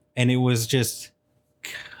 and it was just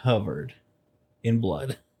covered in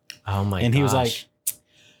blood. Oh my! And he was gosh. like,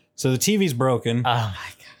 "So the TV's broken." "Oh my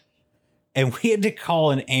god!" And we had to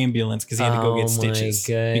call an ambulance because he had to go Oh get my stitches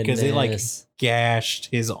because it like goodness. gashed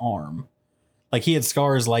his arm. Like he had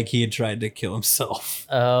scars like he had tried to kill himself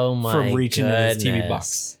Oh my! from reaching into his TV goodness.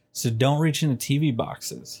 box. So don't reach into TV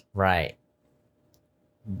boxes. Right.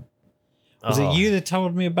 Was Oh. it you that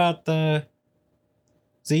told me about the?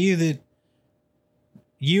 Was it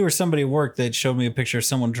you or somebody at work that showed me a picture of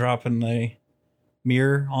someone dropping a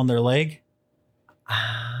mirror on their leg?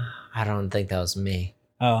 I don't think that was me.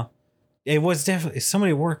 Oh, it was definitely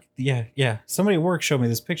somebody at work. Yeah. Somebody at work showed me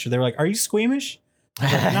this picture. They were like, "Are you squeamish?" I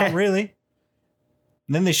was like, not really.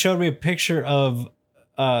 And then they showed me a picture of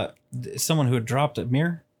someone who had dropped a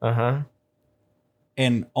mirror Uh-huh.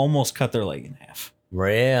 and almost cut their leg in half.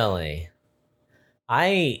 Really?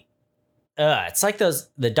 It's like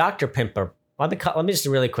the Dr. Pimple. Let me just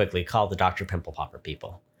really quickly call the Dr. Pimple Popper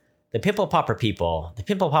people. The Pimple Popper people, the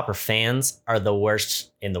Pimple Popper fans are the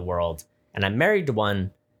worst in the world. And I'm married to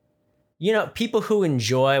one. You know, people who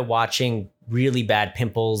enjoy watching really bad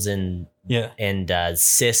pimples and Yeah.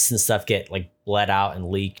 cysts and stuff get like bled out and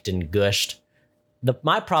leaked and gushed.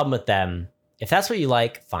 My problem with them, if that's what you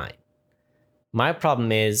like, fine. My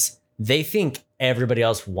problem is they think everybody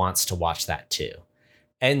else wants to watch that too.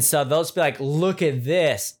 And so they'll just be like, look at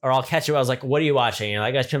this. Or I'll catch it. I was like, what are you watching? And you're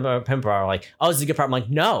like, I got Pimple. Or like, oh, this is a good part. I'm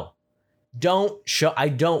like, no, don't show. I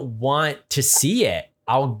don't want to see it.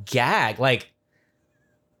 I'll gag. Like,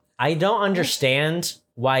 I don't understand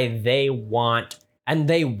why they want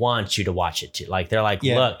you to watch it too. Like, they're like,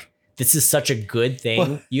 Yeah. look, this is such a good thing.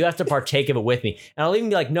 Well- You have to partake of it with me. And I'll even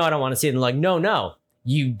be like, no, I don't want to see it. And they're like, no,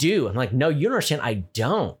 you do. I'm like, no, you don't understand. I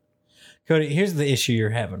don't. Cody, here's the issue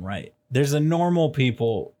you're having, right? There's a normal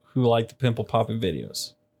people who like the pimple popping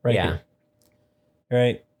videos, right? Yeah. Here,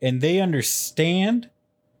 right? And they understand.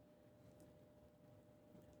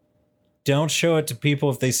 Don't show it to people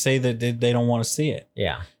if they say that they don't want to see it.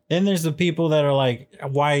 Yeah. Then there's the people that are like,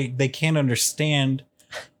 why they can't understand,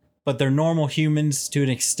 but they're normal humans to an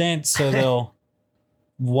extent, so they'll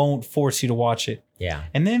won't force you to watch it. Yeah.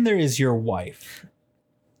 And then there is your wife,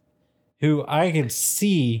 who I could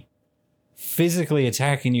see physically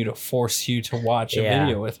attacking you to force you to watch a Yeah.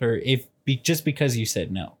 video with her just because you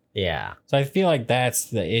said no. Yeah. So I feel like that's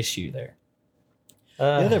the issue there. The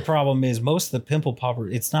other problem is most of the pimple popper,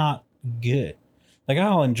 it's not good. Like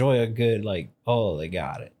I'll enjoy a good like, oh, they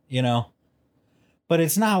got it, you know? But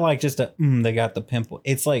it's not like just they got the pimple.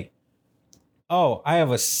 It's like, oh, I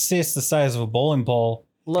have a cyst the size of a bowling ball.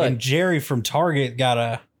 Look, And Jerry from Target got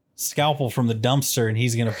a scalpel from the dumpster and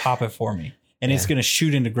he's going to pop it for me. And it's Yeah. going to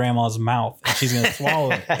shoot into grandma's mouth and she's going to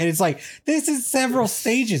swallow it. And it's like, this is several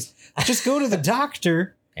stages. Just go to the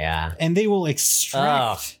doctor yeah. and they will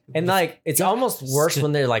extract. And like, it's almost worse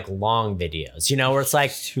when they're like long videos, you know, where it's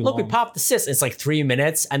like, Too look, we long. popped the cyst. It's like 3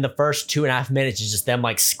 minutes. And the first 2.5 minutes is just them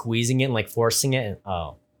like squeezing it and like forcing it.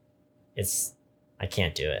 And I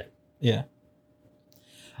can't do it. Yeah.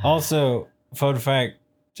 Also, photo fact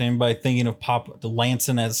to anybody thinking of the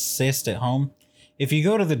Lancing as cyst at home. If you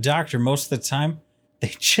go to the doctor, most of the time,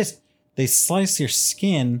 they slice your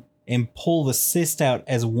skin and pull the cyst out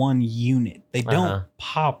as one unit. They don't Uh-huh.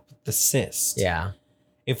 pop the cyst. Yeah.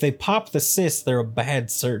 If they pop the cyst, they're a bad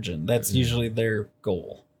surgeon. That's Mhm. usually their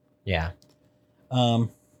goal. Yeah.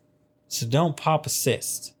 So don't pop a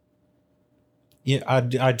cyst. Yeah,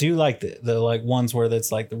 I do like the like ones where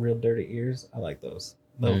that's like the real dirty ears. I like those.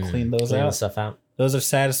 They'll clean those Clean the out. stuff out. Those are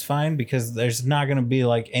satisfying because there's not going to be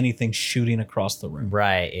like anything shooting across the room.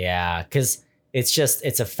 Right. Yeah. Because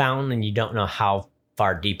it's a fountain and you don't know how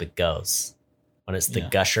far deep it goes. When it's the Yeah.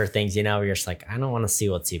 gusher things, you know, you're just like, I don't want to see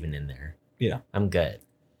what's even in there. Yeah. I'm good.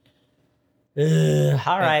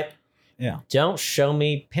 All right. Yeah. Don't show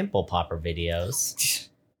me pimple popper videos.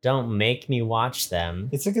 Don't make me watch them.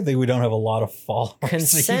 It's a good thing we don't have a lot of followers.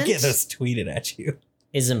 So you Consent? get those tweeted at you.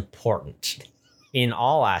 Is important in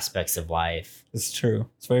all aspects of life. It's true.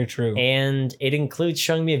 It's very true. And it includes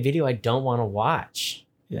showing me a video I don't want to watch.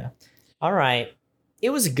 Yeah. All right. It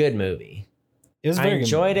was a good movie. It was a I very good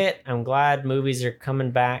enjoyed movie. it. I'm glad movies are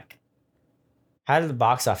coming back. How did the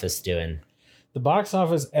box office doing? The box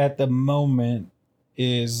office at the moment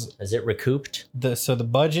is it recouped? so the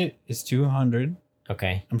budget is 200.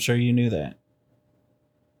 Okay. I'm sure you knew that.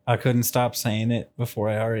 I couldn't stop saying it before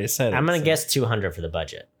I already said it. I'm gonna guess 200 for the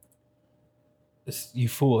budget. You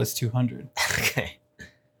fool, it's 200. Okay.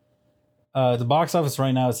 The box office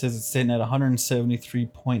right now, it says it's sitting at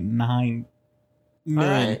 173.9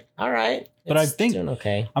 million. All right. But It's I think doing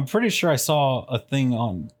okay. I'm pretty sure I saw a thing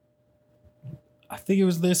on, I think it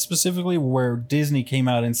was this specifically, where Disney came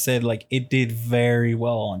out and said like it did very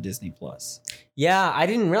well on Disney Plus. Yeah, I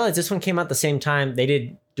didn't realize this one came out the same time. They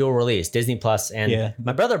did dual release, Disney Plus, and Yeah.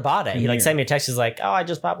 my brother bought it. He like Premiere. sent me a text. He's like, "Oh, I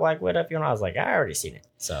just bought Black Widow." You know, I was like, "I already seen it."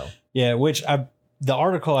 So Yeah, the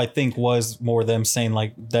article I think was more them saying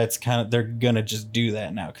like that's kind of, they're gonna just do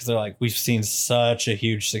that now because they're like, we've seen such a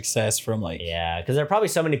huge success from like yeah, because there are probably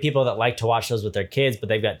so many people that like to watch those with their kids, but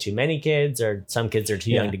they've got too many kids, or some kids are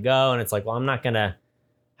too Yeah. young to go, and it's like, well, I'm not gonna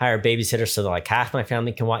hire a babysitter so that like half my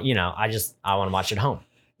family can watch. You know, I want to watch at home.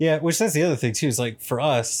 Yeah, which that's the other thing too, is like for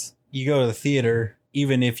us, you go to the theater,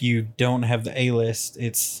 even if you don't have the A-list,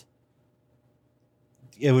 it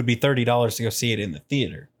would be $30 to go see it in the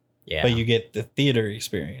theater. Yeah, But you get the theater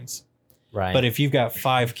experience. right. But if you've got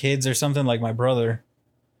 5 kids or something like my brother,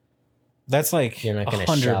 that's like You're not gonna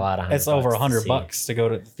 100. shell out $100 That's over to $100 see. to go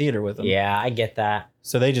to the theater with them. yeah, I get that.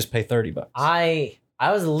 So they just pay $30. I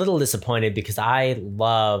was a little disappointed because I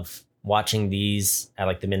love watching these at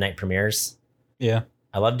like the midnight premieres. Yeah.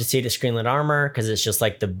 I love to see it at Screenlit Armor because it's just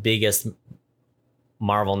like the biggest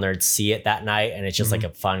Marvel nerds see it that night, and it's just like a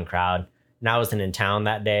fun crowd. And I wasn't in town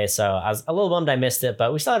that day, so I was a little bummed I missed it,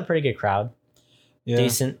 but we still had a pretty good crowd. Yeah.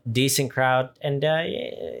 Decent crowd, and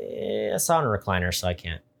I saw it in a recliner, so I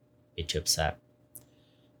can't be too upset.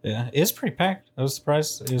 Yeah. It's pretty packed. I was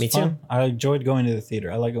surprised. It was Me too. fun. I enjoyed going to the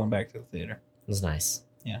theater. I like going back to the theater. It was nice.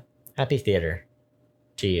 Yeah. Happy theater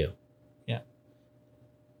to you. Yeah.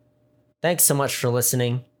 Thanks so much for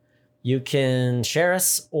listening. You can share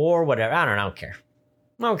us or whatever. I don't care.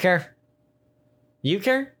 I don't care. You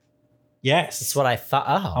care? Yes. That's what I thought.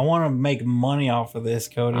 I Oh. want to make money off of this,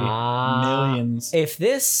 Cody. Millions. If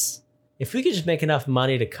we could just make enough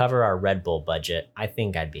money to cover our Red Bull budget, I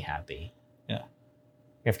think I'd be happy. Yeah.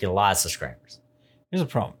 We have to get a lot of subscribers. Here's the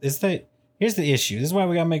problem. Here's the issue. This is why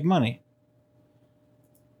we gotta make money.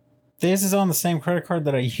 This is on the same credit card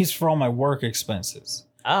that I use for all my work expenses.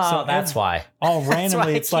 Oh, So that's why. All That's why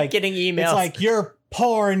randomly, I it's keep like getting emails. It's like you're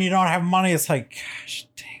poor and you don't have money. It's like, gosh,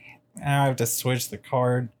 dang it! Now I have to switch the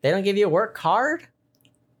card. They don't give you a work card?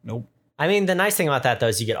 Nope. I mean, the nice thing about that though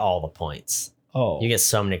is you get all the points. Oh, You get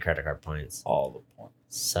so many credit card points. all the points.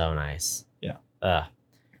 So nice. Yeah.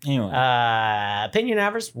 Anyway, Opinion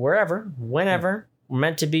Avers, wherever, whenever, we're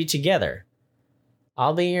meant to be together.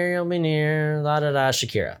 I'll be here, you'll be near, la da da,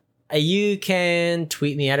 Shakira. You can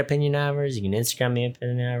tweet me at Opinion Avers. You can Instagram me at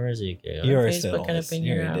Opinion Avers. You can go you on already said Facebook all at this. You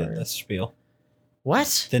Opinion already did Avers. that spiel.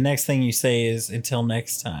 What? The next thing you say is until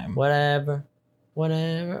next time, Whatever.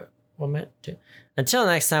 We're meant to. Until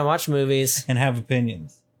next time, watch movies. and have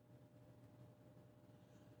opinions.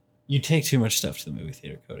 You take too much stuff to the movie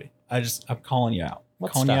theater, Cody. I'm calling you out.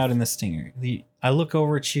 What Calling you stuff? out in the stinger. I look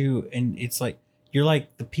over at you and it's like you're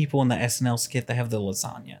like the people in the SNL skit that have the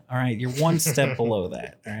lasagna. All right, you're one step below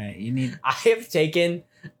that. All right, you need. I have taken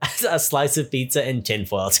a slice of pizza and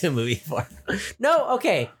tinfoil to a movie before. No,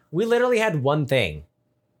 okay. We literally had one thing.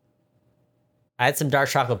 I had some dark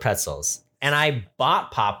chocolate pretzels, and I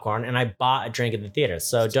bought popcorn, and I bought a drink at the theater.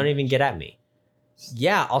 So don't even get at me.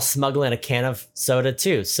 Yeah, I'll smuggle in a can of soda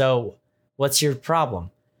too. So what's your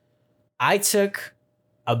problem? I took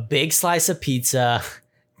a big slice of pizza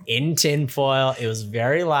in tinfoil. It was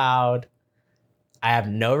very loud. I have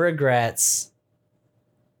no regrets.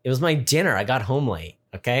 It was my dinner. I got home late.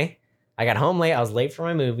 Okay. I got home late. I was late for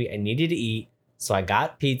my movie. I needed to eat. So I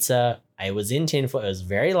got pizza. I was in tinfoil. It was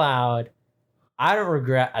very loud. I don't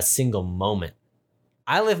regret a single moment.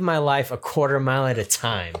 I live my life a quarter mile at a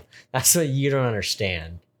time. That's what you don't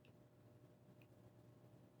understand.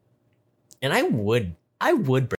 And I would